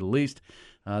 to say the least.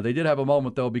 They did have a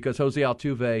moment, though, because Jose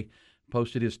Altuve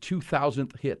posted his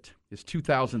 2,000th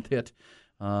hit.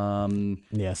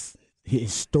 Yes,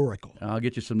 historical. I'll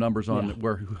get you some numbers on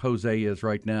where Jose is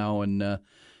right now, and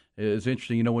it's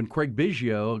interesting. When Craig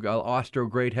Biggio, Astro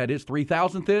great, had his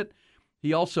 3,000th hit,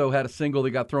 he also had a single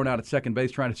that got thrown out at second base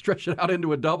trying to stretch it out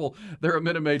into a double there at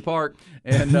Minute Maid Park.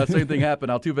 And same thing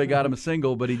happened. Altuve got him a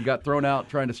single, but he got thrown out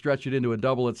trying to stretch it into a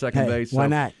double at second base. Why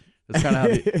not? It's kind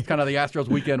of how the Astros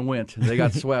weekend went. They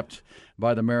got swept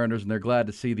by the Mariners, and they're glad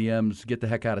to see the M's get the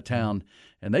heck out of town.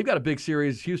 And they've got a big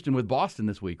series, Houston with Boston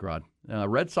this week, Rod.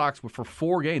 Red Sox for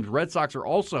 4 games. Red Sox are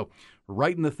also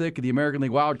right in the thick of the American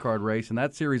League wild card race, and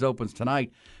that series opens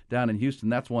tonight down in Houston.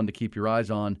 That's one to keep your eyes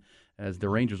on, as the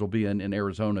Rangers will be in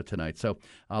Arizona tonight. So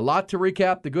a lot to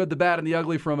recap, the good, the bad, and the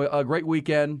ugly from a great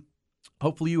weekend.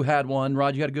 Hopefully you had one.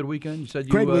 Rod, you had a good weekend? You said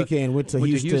great weekend. Went to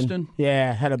Houston.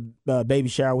 Yeah, had a baby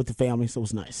shower with the family, so it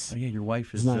was nice. Oh, yeah, your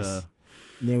wife is nice.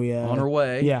 Then we, on her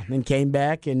way. Yeah, then came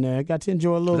back and got to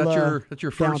enjoy a little that's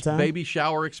your first downtime. Baby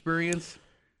shower experience?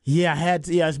 Yeah, I had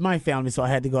to, it's my family, so I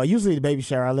had to go. Usually the baby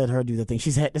shower, I let her do the thing.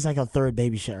 It's like her third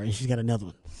baby shower, and she's got another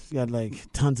one. She's got like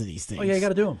tons of these things. Oh, yeah, you got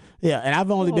to do them. Yeah, and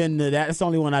I've only been to that. That's the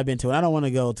only one I've been to. And I don't want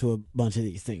to go to a bunch of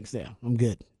these things. Yeah, I'm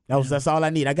good. That's all I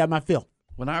need. I got my fill.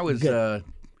 When I was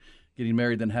getting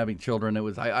married, then having children, it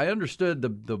was I understood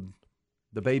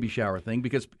the baby shower thing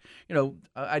because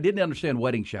I didn't understand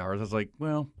wedding showers. I was like,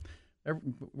 well,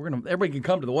 everybody can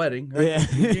come to the wedding. Right? Yeah.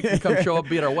 You can come show up,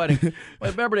 be at our wedding.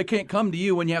 Well, remember, they can't come to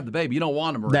you when you have the baby. You don't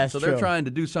want them around. That's so true. they're trying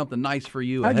to do something nice for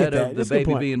you I ahead get that. of the That's a good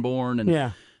baby point. being born, and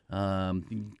Yeah.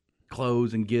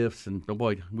 clothes and gifts, and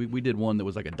boy, we did one that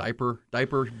was like a diaper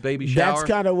baby shower. That's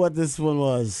kind of what this one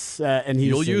was. And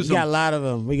You'll use we got them. a lot of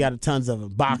them. We got tons of them,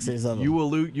 boxes of them. You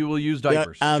will use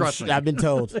diapers. Trust me. I've been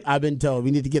told.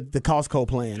 We need to get the Costco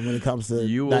plan when it comes to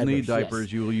You will diapers. need diapers.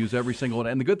 Yes. You will use every single one.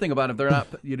 And the good thing about it, if they're not,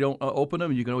 you don't open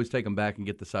them, you can always take them back and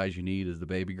get the size you need as the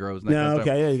baby grows. And that kind of stuff.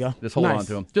 There you go. Just hold Nice. on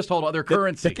to them. Just hold on. They're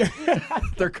currency.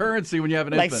 They're currency when you have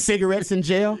an Like infant. cigarettes in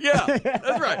jail? Yeah,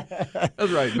 that's right.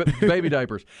 That's right. But baby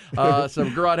diapers. So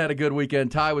Gerard had a good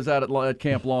weekend. Ty was out at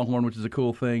Camp Longhorn, which is a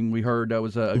cool thing. We heard that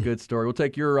was a good story. We'll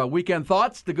take your weekend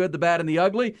thoughts, the good, the bad, and the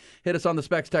ugly. Hit us on the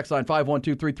Specs text line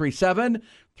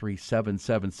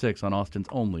 512-337-3776 on Austin's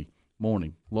only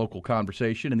morning local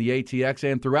conversation in the ATX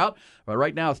and throughout. But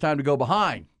right now it's time to go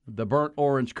behind the burnt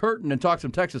orange curtain and talk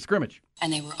some Texas scrimmage.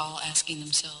 And they were all asking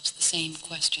themselves the same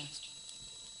question.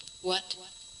 What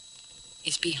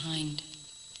is behind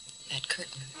that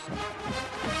curtain?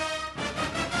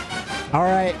 All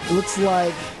right, looks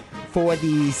like for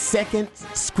the second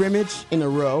scrimmage in a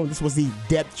row, this was the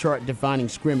depth chart defining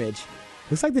scrimmage,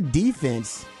 looks like the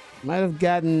defense might have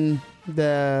gotten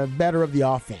the better of the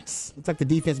offense. Looks like the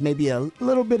defense may be a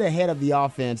little bit ahead of the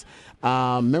offense.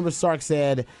 Remember Sark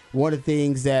said one of the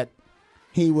things that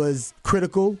he was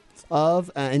critical of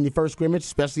in the first scrimmage,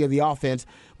 especially of the offense,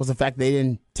 was the fact they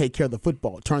didn't take care of the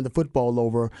football, turn the football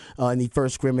over in the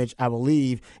first scrimmage, I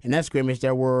believe. In that scrimmage,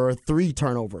 there were 3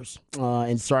 turnovers,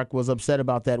 and Sark was upset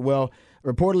about that. Well,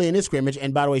 reportedly in this scrimmage,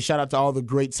 and by the way, shout out to all the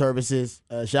great services.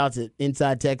 Shout out to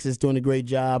Inside Texas doing a great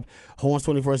job. Horns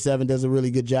 24/7 does a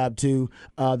really good job, too.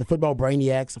 The Football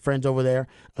Brainiacs, friends over there,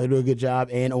 do a good job,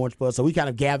 and Orange Buzz. So we kind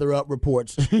of gather up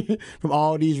reports from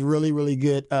all these really, really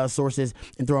good sources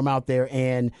and throw them out there.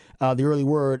 And the early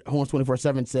word, Horns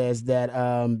 24/7, says that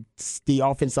the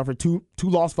offense suffered two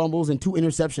lost fumbles and 2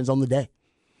 interceptions on the day.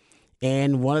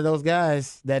 And one of those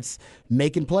guys that's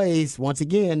making plays, once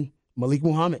again, Malik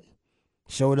Muhammad,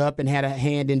 showed up and had a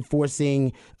hand in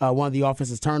forcing one of the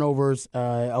offense's turnovers.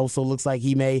 Also looks like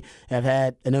he may have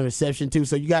had an interception too.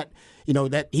 So you got,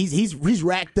 that he's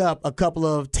racked up a couple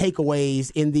of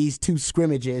takeaways in these 2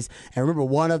 scrimmages. And remember,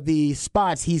 one of the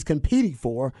spots he's competing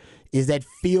for is that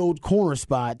field corner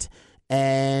spot.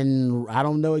 And I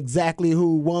don't know exactly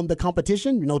who won the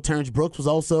competition. Terrence Brooks was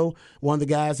also one of the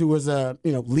guys who was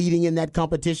leading in that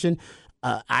competition.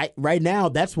 Right now,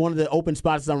 that's one of the open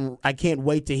spots I can't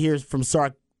wait to hear from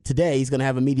Sark today. He's going to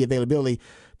have a media availability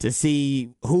to see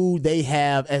who they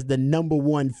have as the number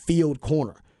 1 field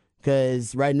corner.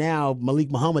 Because right now, Malik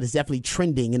Muhammad is definitely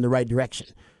trending in the right direction.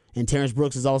 And Terrence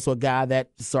Brooks is also a guy that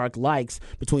Sark likes.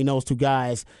 Between those 2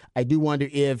 guys, I do wonder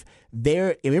if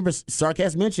remember, Sark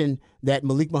has mentioned that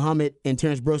Malik Muhammad and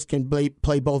Terrence Brooks can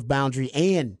play both boundary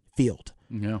and field.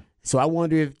 Yeah. So I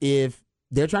wonder if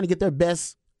they're trying to get their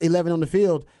best 11 on the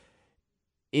field.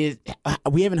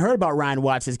 We haven't heard about Ryan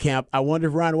Watts' camp. I wonder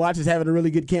if Ryan Watts is having a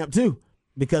really good camp too.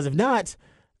 Because if not,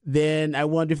 then I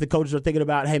wonder if the coaches are thinking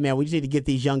about, hey, man, we just need to get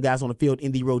these young guys on the field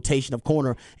in the rotation of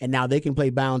corner, and now they can play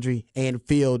boundary and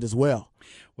field as well.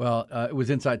 Well, it was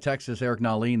Inside Texas, Eric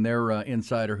Nahlin, their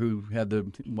insider, who had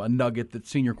the nugget that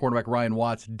senior quarterback Ryan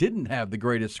Watts didn't have the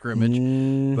greatest scrimmage.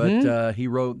 But he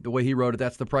wrote, the way he wrote it,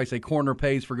 that's the price a corner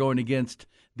pays for going against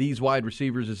these wide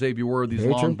receivers. Xavier Worthy's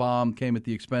long bomb came at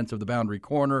the expense of the boundary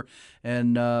corner.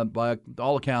 And by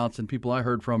all accounts, and people I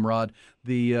heard from, Rod,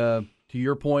 to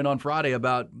your point on Friday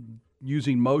about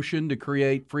using motion to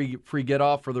create free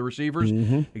get-off for the receivers,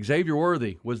 Xavier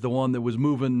Worthy was the one that was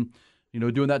moving,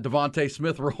 doing that Devontae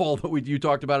Smith role that you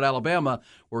talked about at Alabama,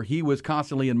 where he was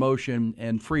constantly in motion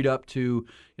and freed up to,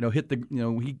 hit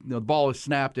the ball is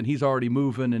snapped and he's already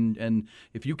moving. And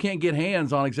if you can't get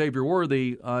hands on Xavier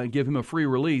Worthy and give him a free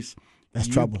release, that's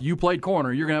trouble. You played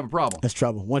corner, you're going to have a problem. That's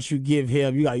trouble. Once you give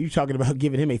him, you're talking about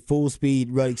giving him a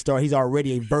full-speed running start. He's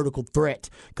already a vertical threat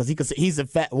because he's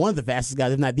one of the fastest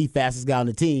guys, if not the fastest guy on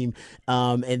the team.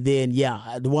 And then,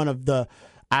 one of the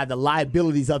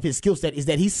liabilities of his skill set is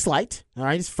that he's slight. All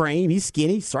right, his frame, he's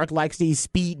skinny. Sark likes these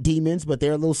speed demons, but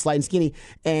they're a little slight and skinny.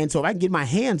 And so if I can get my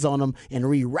hands on him and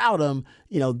reroute him,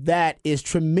 that is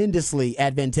tremendously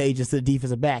advantageous to the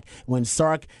defensive back. When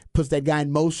Sark puts that guy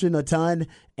in motion a ton,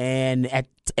 and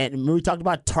we talked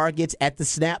about targets at the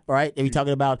snap, right? And we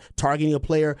talking about targeting a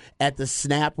player at the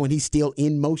snap when he's still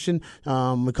in motion.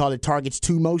 We call it targets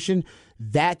to motion.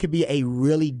 That could be a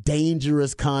really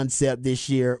dangerous concept this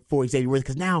year for Xavier Worthy,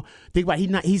 because now think about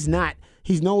it,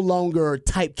 he's no longer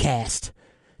typecast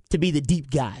to be the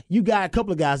deep guy. You got a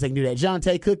couple of guys that can do that.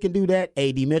 Jonte Cook can do that.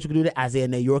 A.D. Mitchell can do that. Isaiah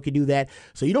Nayor can do that.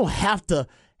 So you don't have to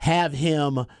have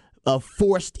him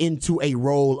forced into a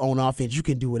role on offense. You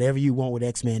can do whatever you want with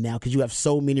X-Men now because you have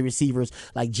so many receivers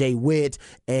like Jay Witt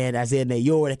and Isaiah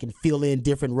Nayor that can fill in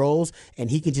different roles, and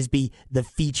he can just be the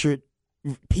featured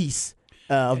piece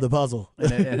of the puzzle.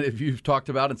 and if you've talked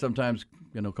about and sometimes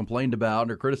complained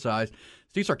about or criticized,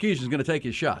 Steve Sarkisian is going to take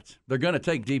his shots. They're going to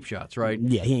take deep shots, right?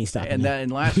 Yeah, he ain't stopping.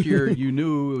 And last year you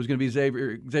knew it was going to be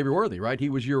Xavier Worthy, right? He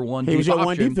was your one. He was your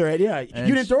one deep threat. Yeah, and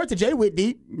you didn't throw it to Jay Witt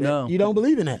deep. No, you don't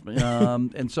believe in that.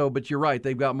 But you're right.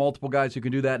 They've got multiple guys who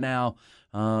can do that now,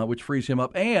 which frees him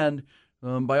up. And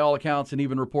by all accounts, and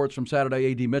even reports from Saturday,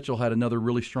 A.D. Mitchell had another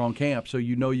really strong camp. So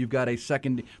you've got a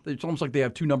second. It's almost like they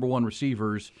have two number one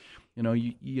receivers.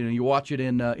 You watch it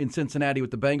in Cincinnati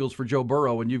with the Bengals for Joe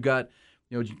Burrow, and you've got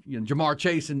Jamar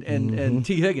Chase and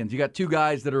T. Higgins. You got two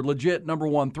guys that are legit number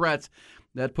one threats.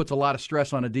 That puts a lot of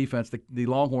stress on a defense. The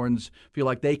Longhorns feel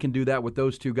like they can do that with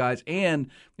those two guys. And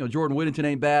Jordan Whittington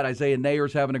ain't bad. Isaiah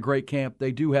Nayor's having a great camp.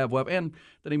 They do have weapons. And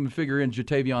they didn't even figure in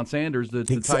Jatavion Sanders, the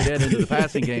tight end, into the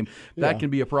passing game. That can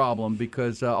be a problem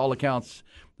because all accounts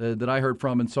that I heard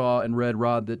from and saw and read,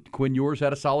 Rod, that Quinn Ewers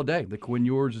had a solid day. That Quinn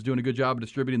Ewers is doing a good job of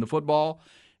distributing the football.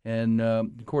 And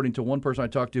according to one person I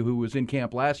talked to who was in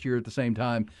camp last year at the same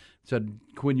time, said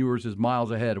Quinn Ewers is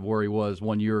miles ahead of where he was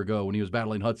 1 year ago when he was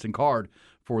battling Hudson Card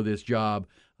for this job.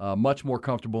 Much more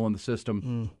comfortable in the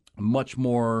system, much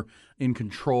more in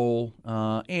control,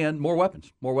 and more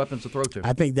weapons to throw to.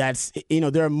 I think that's,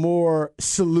 there are more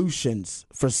solutions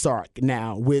for Sark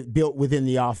now built within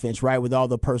the offense, right, with all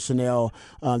the personnel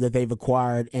that they've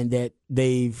acquired and that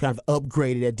they've kind of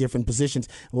upgraded at different positions.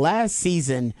 Last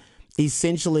season,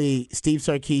 essentially, Steve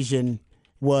Sarkisian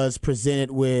was presented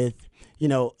with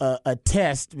a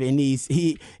test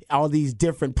and all these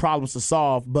different problems to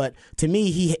solve. But to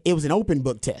me, it was an open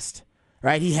book test,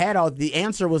 right? He had the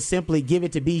answer was simply give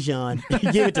it to Bijan,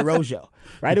 give it to Rojo,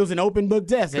 right? It was an open book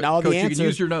test, and all Coach, the answers. You can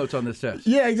use your notes on this test.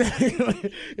 Yeah,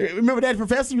 exactly. Remember that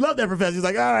professor? You love that professor. He's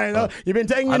like, all right, you've been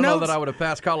taking your notes. I don't know that I would have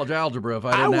passed college algebra if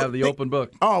I didn't have the open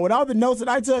book. Oh, with all the notes that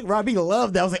I took, Robbie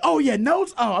loved that. I was like, oh yeah,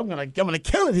 notes. Oh, I'm gonna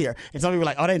kill it here. And some people were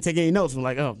like, oh, I didn't take any notes. I'm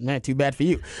like, oh man, too bad for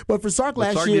you. But for Sark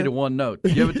last year, Sark needed one note.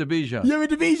 Give it to Bijan. Give it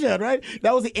to Bijan, right?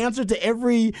 That was the answer to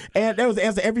every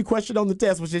question on the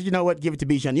test, which is, give it to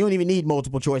Bijan. You don't even need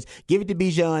multiple choice. Give it to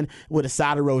Bijan with a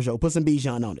side of Rojo. Put some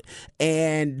Bijan on it.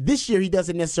 And this year he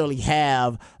doesn't necessarily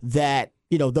have that,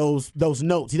 those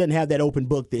notes. He doesn't have that open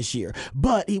book this year.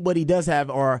 But what he does have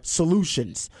are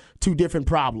solutions to different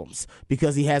problems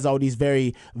because he has all these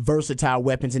very versatile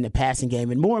weapons in the passing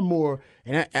game. And more,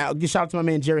 and I'll give shout out to my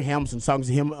man Jerry Hamilton, talking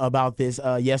to him about this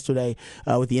yesterday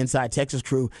with the Inside Texas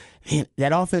crew. Man,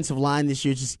 that offensive line this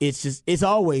year, it's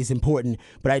always important.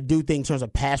 But I do think in terms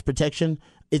of pass protection,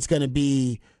 it's going to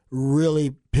be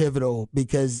really pivotal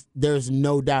because there's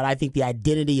no doubt. I think the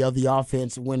identity of the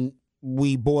offense, when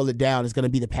we boil it down, is going to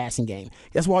be the passing game.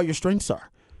 That's where all your strengths are.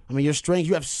 I mean, your strengths,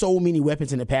 you have so many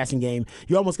weapons in the passing game.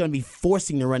 You're almost going to be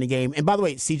forcing the running game. And by the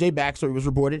way, C.J. Baxter, was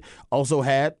reported, also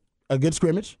had a good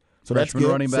scrimmage. So freshman that's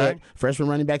good. running back. Freshman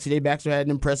running back C.J. Baxter had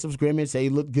an impressive scrimmage. Say he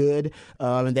looked good,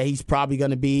 and that he's probably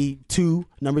going to be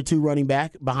number 2 running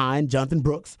back behind Jonathan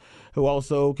Brooks, who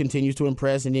also continues to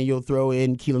impress. And then you'll throw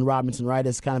in Keelan Robinson, right?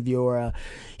 As kind of your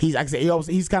he's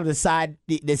kind of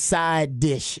the side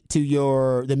dish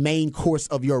to the main course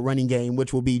of your running game,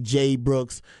 which will be Jay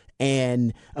Brooks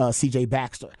and C.J.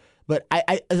 Baxter. But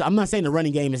I'm not saying the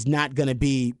running game is not going to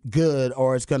be good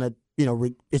or it's going to.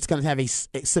 It's going to have a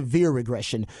severe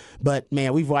regression. But,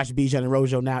 man, we've watched Bijan and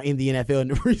Rojo now in the NFL in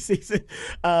the preseason.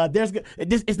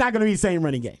 It's not going to be the same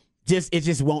running game. It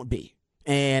just won't be.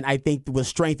 And I think the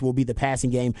strength will be the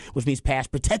passing game, which means pass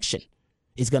protection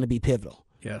is going to be pivotal.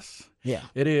 Yes. Yeah.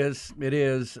 It is.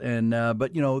 And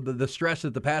but the stress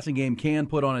that the passing game can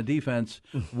put on a defense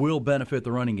will benefit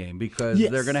the running game because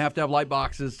they're going to have light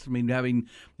boxes. I mean, having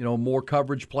more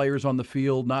coverage players on the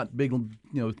field, not big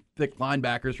thick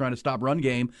linebackers trying to stop run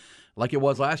game like it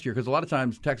was last year, because a lot of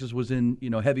times Texas was in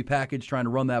heavy package trying to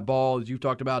run that ball. As you've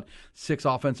talked about, 6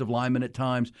 offensive linemen at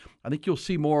times. I think you'll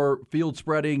see more field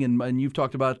spreading, and you've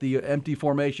talked about the empty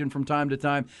formation from time to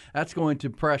time. That's going to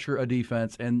pressure a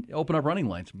defense and open up running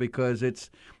lanes because it's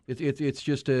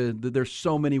just there's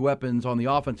so many weapons on the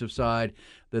offensive side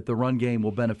that the run game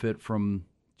will benefit from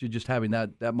just having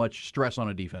that much stress on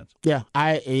a defense. Yeah,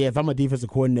 if I'm a defensive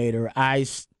coordinator, I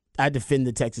defend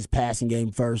the Texas passing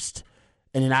game first.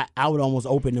 And then I would almost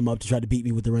open them up to try to beat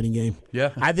me with the running game.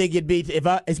 Yeah, I think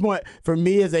it's more for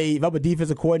me if I'm a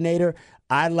defensive coordinator,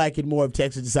 I like it more if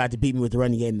Texas decide to beat me with the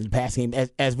running game than the passing game.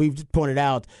 As we've pointed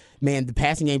out, man, the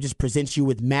passing game just presents you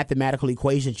with mathematical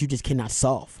equations you just cannot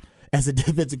solve as a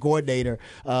defensive coordinator.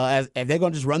 If they're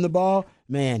going to just run the ball,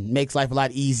 man, makes life a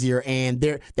lot easier, and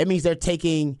that means they're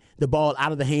taking the ball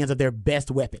out of the hands of their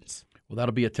best weapons. Well,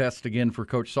 that'll be a test again for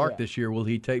Coach Sark this year. Will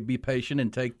he be patient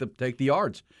and take the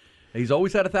yards? He's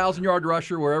always had a 1,000-yard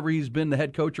rusher wherever he's been the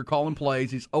head coach or calling plays.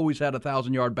 He's always had a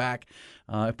 1,000-yard back.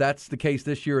 If that's the case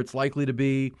this year, it's likely to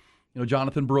be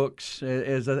Jonathan Brooks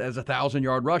as a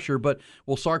 1,000-yard rusher. But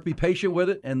will Sark be patient with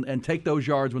it and take those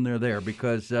yards when they're there?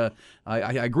 Because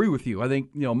I agree with you. I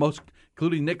think most,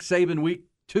 including Nick Saban week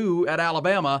 2 at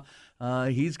Alabama,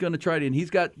 he's going to try to, and he's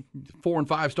got 4- and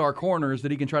 5-star corners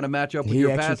that he can try to match up with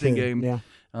your passing game. Yeah.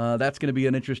 That's going to be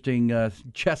an interesting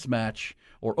chess match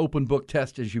or open book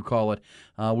test, as you call it.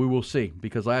 We will see.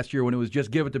 Because last year when it was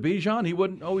just give it to Bijan, he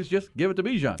wouldn't always just give it to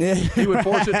Bijan. He would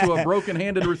force it to a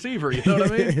broken-handed receiver. You know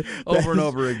what I mean? Over and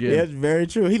over again. That's very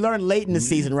true. He learned late in the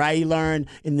season, right? He learned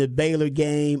in the Baylor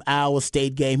game, Iowa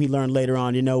State game. He learned later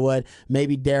on, you know what?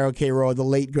 Maybe Darryl K. Roy, the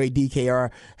late, great DKR,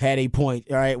 had a point.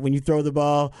 All right, when you throw the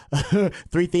ball,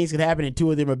 3 things can happen, and 2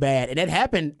 of them are bad. And that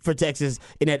happened for Texas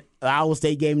in that Iowa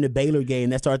State game and the Baylor game.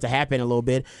 That started to happen a little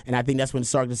bit. And I think that's when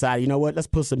Sark decided, you know what? Let's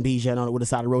put some Bijan on it with a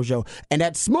side of Rojo. And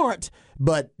that's smart,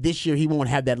 but this year he won't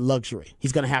have that luxury.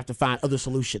 He's going to have to find other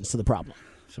solutions to the problem.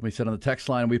 Somebody said on the text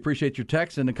line, we appreciate your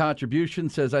text, and the contribution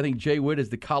says, I think Jay Witt is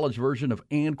the college version of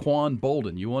Anquan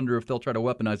Bolden. You wonder if they'll try to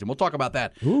weaponize him. We'll talk about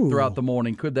that throughout the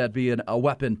morning. Could that be a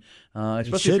weapon,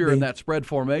 especially if you're in that spread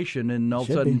formation, and all of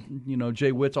a sudden,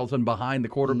 Jay Witt's all of a sudden behind the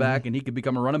quarterback, and he could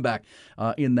become a running back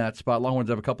in that spot. Longhorns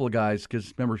have a couple of guys,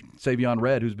 because remember, Savion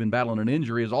Red, who's been battling an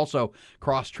injury, is also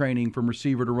cross-training from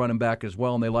receiver to running back as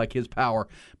well, and they like his power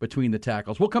between the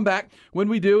tackles. We'll come back. When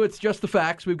we do, it's just the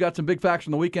facts. We've got some big facts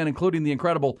from the weekend, including the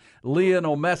incredible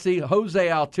Lionel Messi, Jose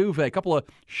Altuve, a couple of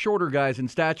shorter guys in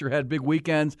stature, had big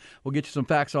weekends. We'll get you some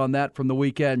facts on that from the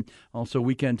weekend. Also,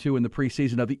 weekend 2 in the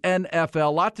preseason of the NFL.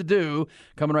 A lot to do.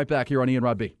 Coming right back here on Ian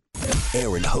Rod B.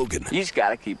 Aaron Hogan. You just got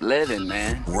to keep living,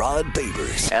 man. Rod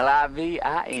Babers. Livin.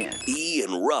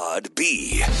 Ian Rod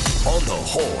B. On the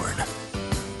Horn.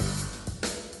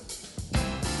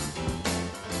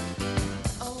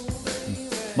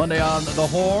 Monday on The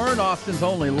Horn, Austin's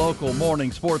only local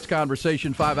morning sports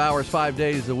conversation, 5 hours, 5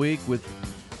 days a week with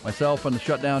myself on the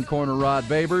shutdown corner, Rod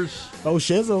Babers. Faux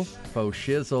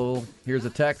shizzle. Here's a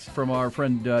text from our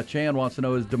friend Chan, wants to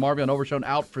know, is DeMarvion Overshown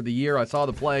out for the year? I saw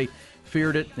the play,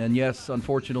 feared it, and yes,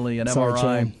 unfortunately, an Sorry, MRI.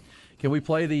 Chan. Can we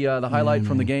play the highlight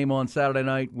from the game on Saturday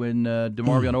night when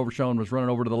DeMarvion Overshown was running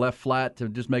over to the left flat to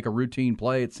just make a routine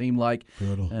play, it seemed like.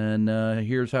 Brutal. And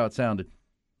here's how it sounded.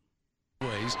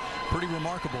 Pretty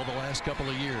remarkable the last couple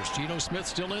of years. Geno Smith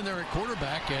still in there at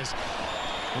quarterback as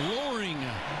lowering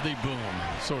the boom,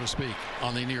 so to speak,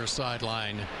 on the near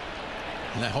sideline.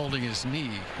 And that holding his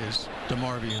knee is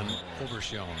DeMarvion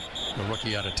Overshown, the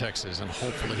rookie out of Texas, and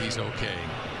hopefully he's okay.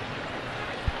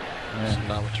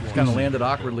 Not what you kind of landed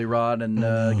awkwardly, Rod, and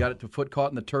got it to foot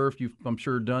caught in the turf. You've, I'm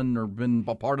sure, done or been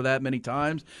a part of that many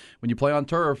times. When you play on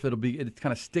turf, it's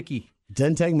kind of sticky.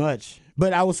 Doesn't take much.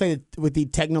 But I will say that with the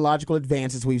technological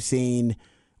advances we've seen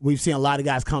we've seen a lot of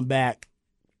guys come back,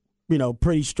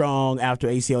 pretty strong after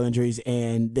ACL injuries,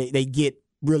 and they get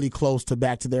really close to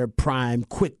back to their prime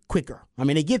quicker. I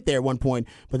mean, they get there at one point,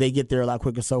 but they get there a lot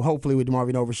quicker. So hopefully with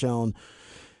Marvin Overshown,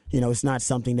 it's not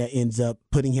something that ends up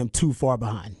putting him too far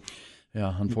behind.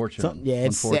 Yeah, unfortunate.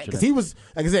 It's sad because he was,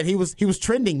 like I said, he was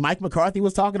trending. Mike McCarthy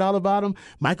was talking all about him.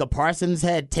 Micah Parsons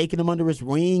had taken him under his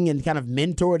wing and kind of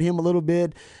mentored him a little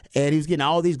bit, and he was getting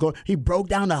all these goals. He broke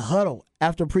down the huddle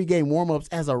after pregame warmups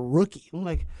as a rookie. I'm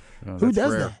like, who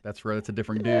does that? That's rare. That's a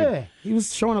different dude. Yeah, he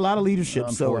was showing a lot of leadership.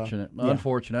 Unfortunate.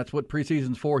 Unfortunate. That's what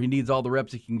preseason's for. He needs all the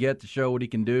reps he can get to show what he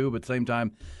can do, but at the same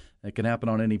time, it can happen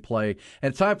on any play.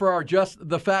 And it's time for our Just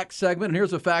the Facts segment. And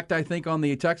here's a fact, I think, on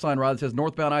the text line, Rod, that says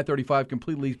northbound I-35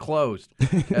 completely closed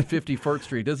at 50 First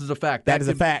Street. This is a fact. That is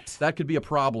a fact. That could be a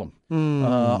problem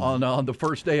on the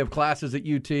first day of classes at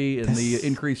UT and the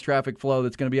increased traffic flow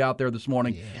that's going to be out there this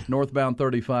morning. Yeah. Northbound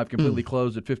 35 completely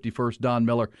closed at 51st. Don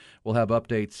Miller will have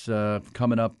updates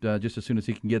coming up just as soon as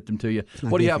he can get them to you.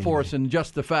 What do you have for us in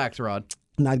Just the Facts, Rod?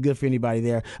 Not good for anybody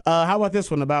there. How about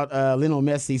this one about Lionel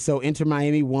Messi? So Inter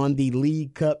Miami won the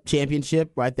League Cup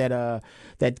championship, right? That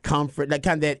conference,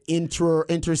 that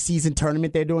inter-season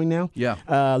tournament they're doing now. Yeah.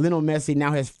 Lionel Messi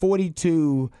now has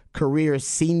 42 career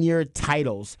senior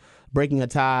titles, breaking a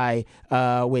tie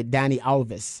with Dani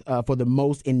Alves for the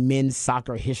most in men's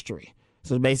soccer history.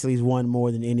 So basically, he's won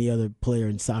more than any other player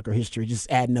in soccer history,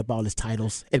 just adding up all his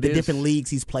titles at the different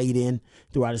leagues he's played in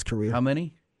throughout his career. How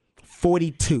many?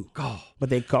 42, what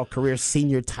they call career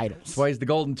senior titles. That's why he's the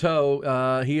Golden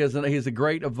Toe. He is a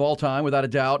great of all time, without a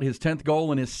doubt. His 10th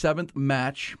goal in his 7th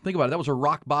match. Think about it. That was a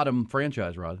rock-bottom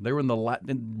franchise, Rod. They were in the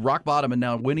rock bottom and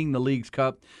now winning the League's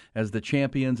Cup as the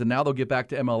champions, and now they'll get back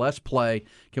to MLS play.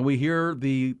 Can we hear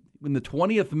in the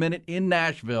 20th minute in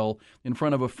Nashville, in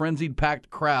front of a frenzied, packed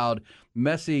crowd,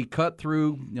 Messi cut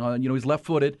through, he's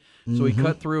left-footed, so he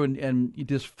cut through and he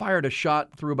just fired a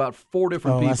shot through about 4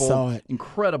 different people. I saw it.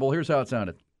 Incredible. Here's how it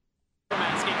sounded.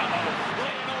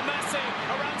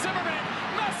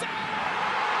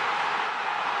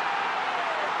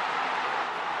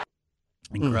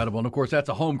 Incredible. And, of course, that's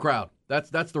a home crowd.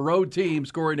 That's the road team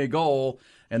scoring a goal,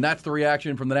 and that's the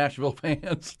reaction from the Nashville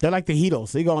fans. They're like the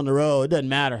Heatles. They go on the road. It doesn't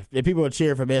matter. The people will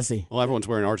cheer for Messi. Well, everyone's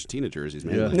wearing Argentina jerseys,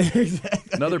 man. Yeah.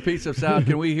 Exactly. Another piece of sound.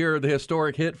 Can we hear the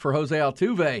historic hit for Jose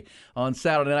Altuve on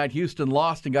Saturday night? Houston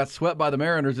lost and got swept by the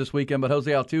Mariners this weekend, but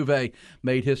Jose Altuve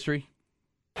made history.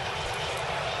 Down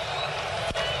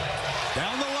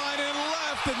the line and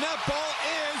left, and that ball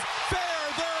is fair.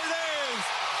 There it is.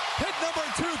 Hit number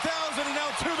 2,000 in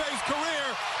Altuve's career,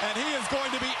 and he is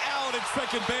going to be out at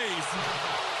second base.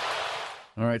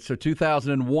 All right, so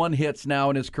 2,001 hits now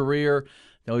in his career.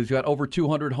 Now he's got over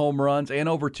 200 home runs and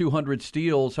over 200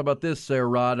 steals. How about this there,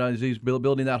 Rod, as he's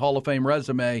building that Hall of Fame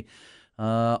resume?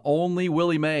 Only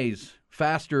Willie Mays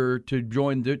faster to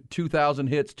join the 2,000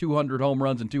 hits, 200 home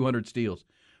runs, and 200 steals.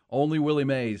 Only Willie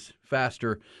Mays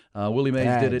faster. Willie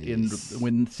Mays did it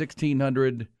when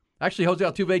 1,600. Actually, Jose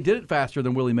Altuve did it faster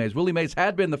than Willie Mays. Willie Mays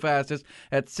had been the fastest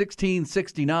at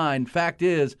 1,669. Fact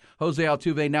is, Jose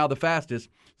Altuve now the fastest,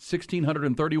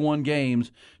 1,631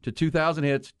 games to 2,000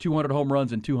 hits, 200 home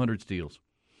runs, and 200 steals.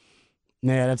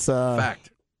 Yeah, that's a fact.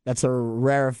 That's a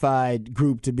rarefied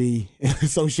group to be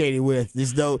associated with.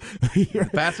 There's no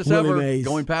fastest ever,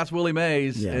 going past Willie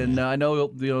Mays, and I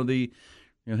know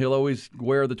he'll always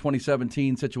wear the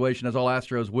 2017 situation, as all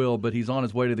Astros will, but he's on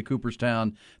his way to the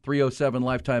Cooperstown. 307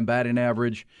 lifetime batting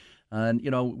average. And,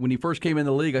 when he first came in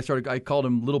the league, I called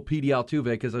him Little Petey Altuve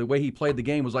because the way he played the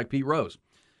game was like Pete Rose.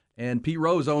 And Pete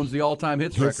Rose owns the all-time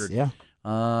hits record. Yeah.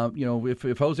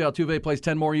 If Jose Altuve plays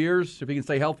 10 more years, if he can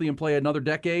stay healthy and play another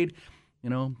decade,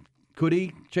 could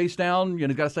he chase down? He's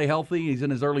got to stay healthy. He's in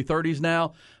his early 30s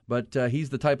now, but he's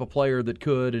the type of player that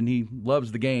could, and he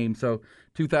loves the game. So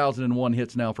 2,001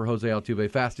 hits now for Jose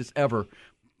Altuve, fastest ever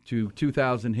to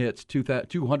 2,000 hits,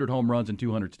 200 home runs, and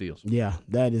 200 steals. Yeah,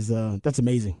 that's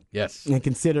amazing. Yes, and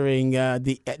considering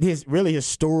his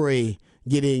story,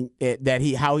 getting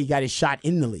how he got his shot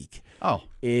in the league. Oh,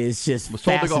 is just was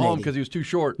told to go home because he was too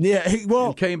short. Yeah,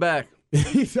 and came back.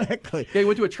 Exactly. Yeah, he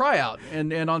went to a tryout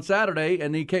and on Saturday,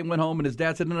 and he went home, and his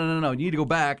dad said, No, you need to go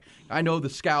back. I know the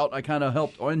scout. I kind of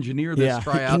helped engineer this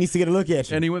tryout. He needs to get a look at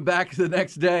you. And he went back the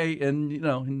next day, and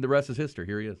and the rest is history.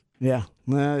 Here he is. Yeah,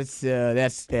 well, that's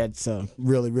a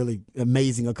really, really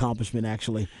amazing accomplishment,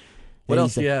 actually. What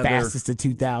else? Yeah, fastest to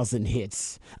 2,000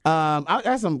 hits. I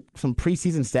got some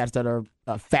preseason stats that are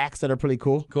facts that are pretty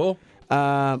cool. Cool.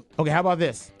 Okay, how about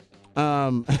this?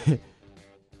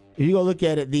 If you go look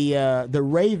at it, the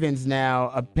Ravens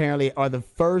now apparently are the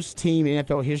first team in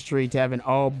NFL history to have an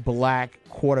all-black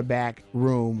quarterback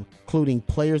room, including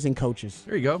players and coaches.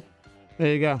 There you go.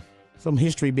 There you go. Some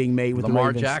history being made with Lamar the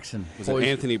Ravens. Jackson. Was it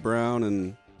Anthony Brown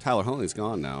and Tyler Huntley's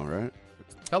gone now, right?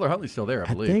 Tyler Huntley's still there,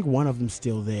 I believe. I think one of them's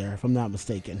still there, if I'm not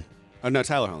mistaken. Oh, no,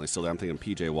 Tyler Huntley's still there. I'm thinking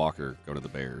P.J. Walker go to the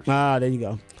Bears. Ah, there you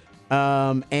go.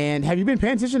 And have you been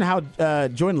paying attention to how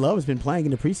Jordan Love has been playing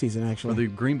in the preseason, actually? For the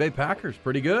Green Bay Packers,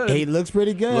 pretty good. He looks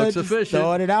pretty good. Looks just efficient.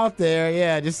 throwing it out there.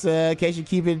 Yeah, just in case you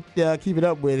keep it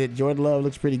up with it. Jordan Love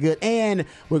looks pretty good. And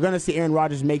we're going to see Aaron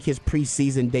Rodgers make his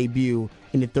preseason debut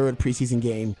in the third preseason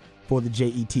game for the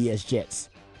Jets Jets.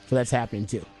 So that's happening,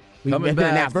 too. Coming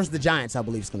back. Now, versus the Giants, I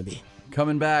believe it's going to be.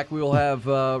 Coming back, we will have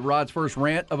Rod's first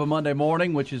rant of a Monday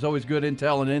morning, which is always good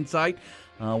intel and insight.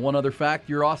 One other fact,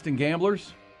 your Austin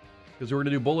Gamblers, because we're going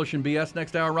to do Bullish and BS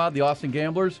next hour, Rod. The Austin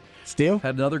Gamblers still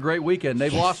had another great weekend.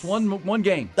 They've lost one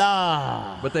game,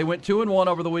 but they went 2-1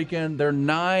 over the weekend. They're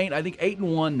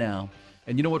 8-1 now.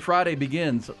 And you know what Friday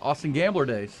begins? Austin Gambler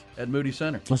Days at Moody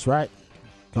Center. That's right.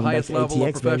 The highest level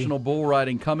of professional bull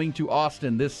riding coming to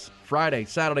Austin this Friday,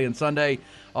 Saturday, and Sunday.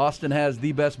 Austin has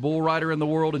the best bull rider in the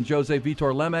world in Jose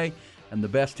Vitor Leme and the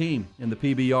best team in the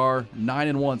PBR,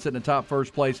 9-1, sitting in top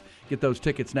first place. Get those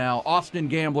tickets now,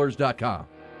 austingamblers.com.